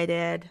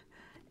excited.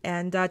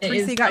 And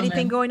Teresa, you got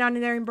anything going on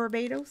in there in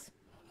Barbados?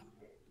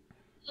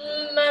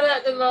 Not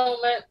at the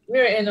moment.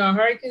 We're in our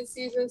hurricane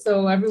season,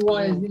 so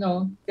everyone is,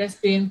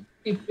 just being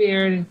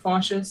prepared and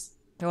cautious.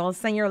 Well,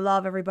 send your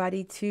love,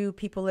 everybody, to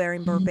people there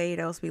in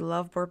Barbados. We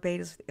love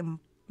Barbados, the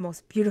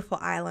most beautiful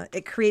island.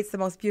 It creates the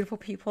most beautiful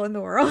people in the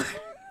world.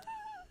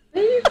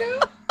 There you go.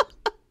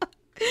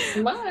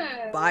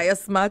 Smile.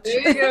 Bias much.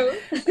 There you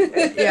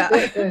go.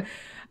 Yeah.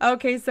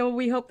 Okay, so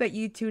we hope that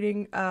you tune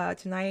in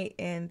tonight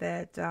and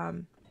that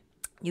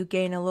you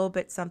gain a little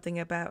bit something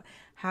about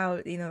how,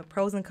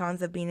 pros and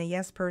cons of being a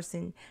yes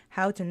person,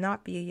 how to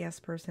not be a yes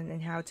person,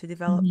 and how to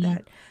develop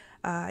that,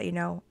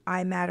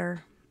 I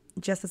matter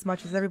just as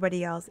much as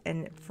everybody else.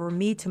 And for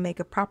me to make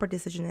a proper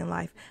decision in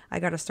life, I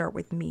got to start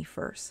with me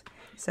first.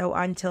 So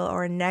until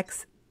our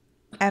next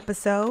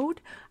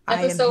episode,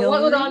 I am Hillary.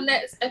 What would our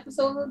next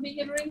episode be,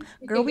 Hillary?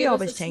 Girl, we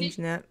always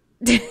changing it.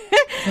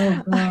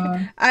 Oh,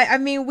 God. I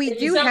mean, we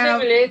do have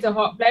related to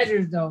hot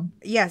pleasures, though.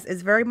 Yes,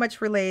 it's very much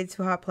related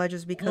to hot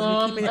pleasures because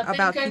we're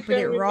keeping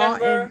it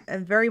raw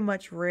and very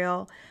much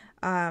real.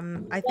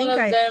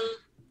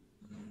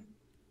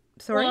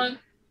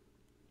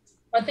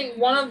 I think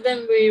one of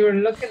them we were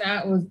looking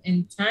at was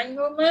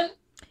entanglement.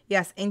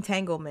 Yes,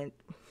 entanglement.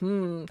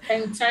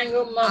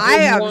 Entanglement. I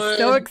am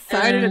so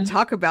excited to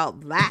talk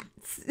about that.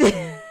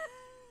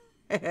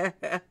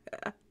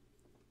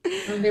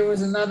 And there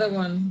was another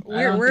one.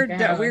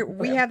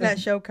 We have that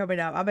show coming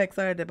up. I'm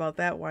excited about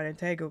that one,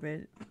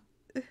 entanglement.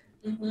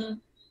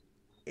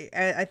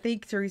 I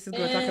think Teresa's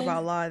going to talk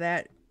about a lot of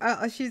that.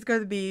 She's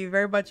going to be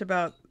very much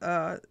about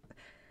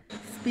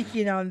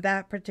speaking on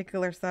that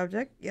particular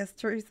subject. Yes,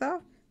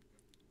 Teresa?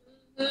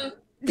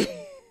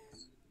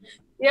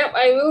 Yep,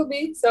 I will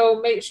be. So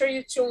make sure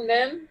you tune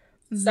in.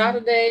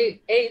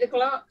 Saturday, 8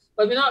 o'clock.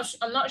 But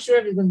I'm not sure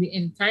if it's going to be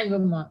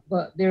entanglement.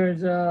 But there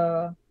was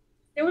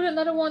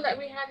another one that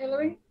we had,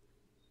 Hillary.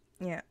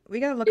 Yeah, we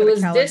got to look at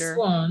the calendar. It was this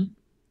one.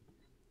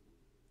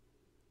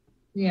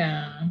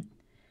 Yeah.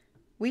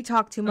 We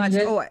talk too much.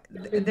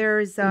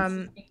 There's we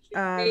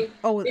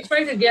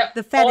try to get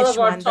the fetish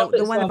one,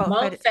 the one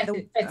about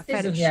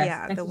fetish.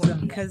 Yeah, the one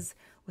because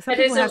some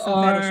people have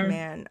some fetish,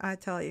 man. I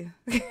tell you.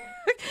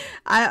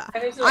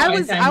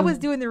 I was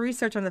doing the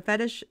research on the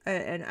fetish,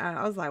 and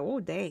I was like, oh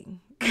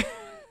dang,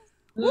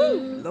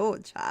 woo,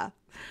 Lord, child.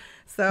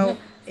 So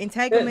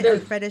entanglement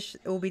and fetish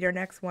will be their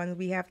next one.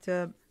 We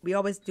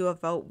always do a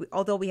vote.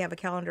 Although we have a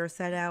calendar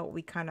set out,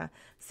 we kind of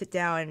sit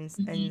down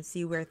and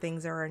see where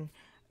things are and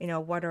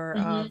what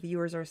our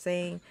viewers are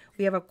saying.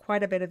 We have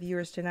quite a bit of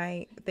viewers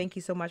tonight. Thank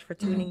you so much for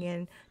tuning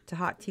in to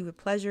Hot Tea with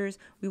Pleasures.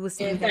 We will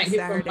see you next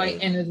Saturday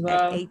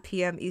at 8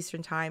 p.m.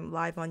 Eastern Time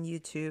live on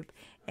YouTube.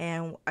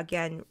 And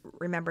again,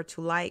 remember to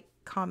like,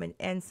 comment,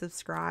 and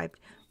subscribe.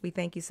 We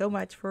thank you so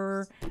much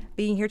for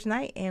being here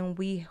tonight, and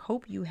we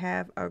hope you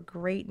have a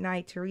great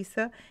night,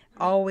 Teresa.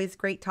 Always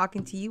great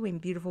talking to you in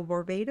beautiful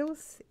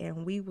Barbados,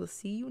 and we will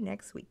see you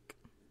next week.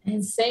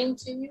 And same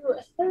to you,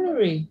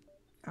 Hillary.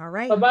 All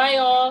right. Bye-bye,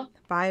 y'all.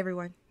 Bye,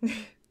 everyone.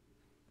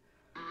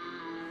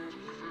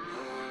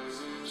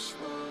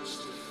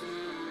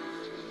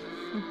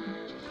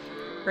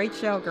 Great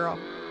show, girl.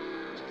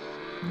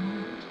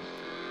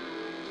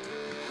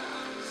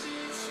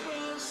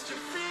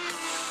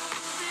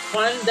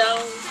 One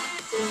down,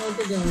 two more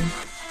to go.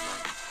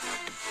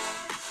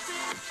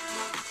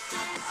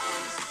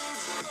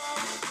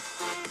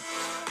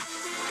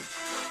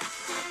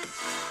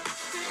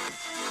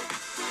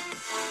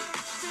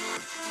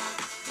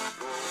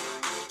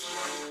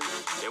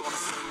 They wanna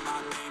say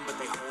my name, but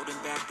they holding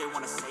back. They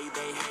wanna say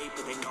they hate,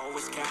 but they know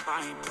it's cap.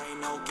 I ain't play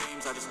no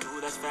games, I just do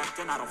that's fact,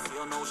 and I don't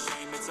feel no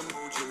shame. It's a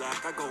mood you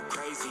lack, I go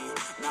crazy.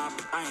 Nah,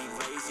 but I ain't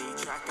lazy.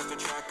 Track after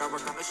track, I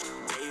work on this shit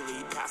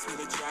daily. Pass me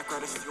the jack,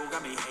 right as fuel,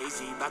 got me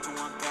hazy. About to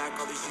unpack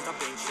all these shit I've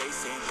been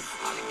chasing.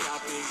 I've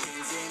got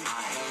visions in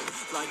my head,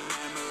 like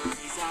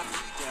memories I've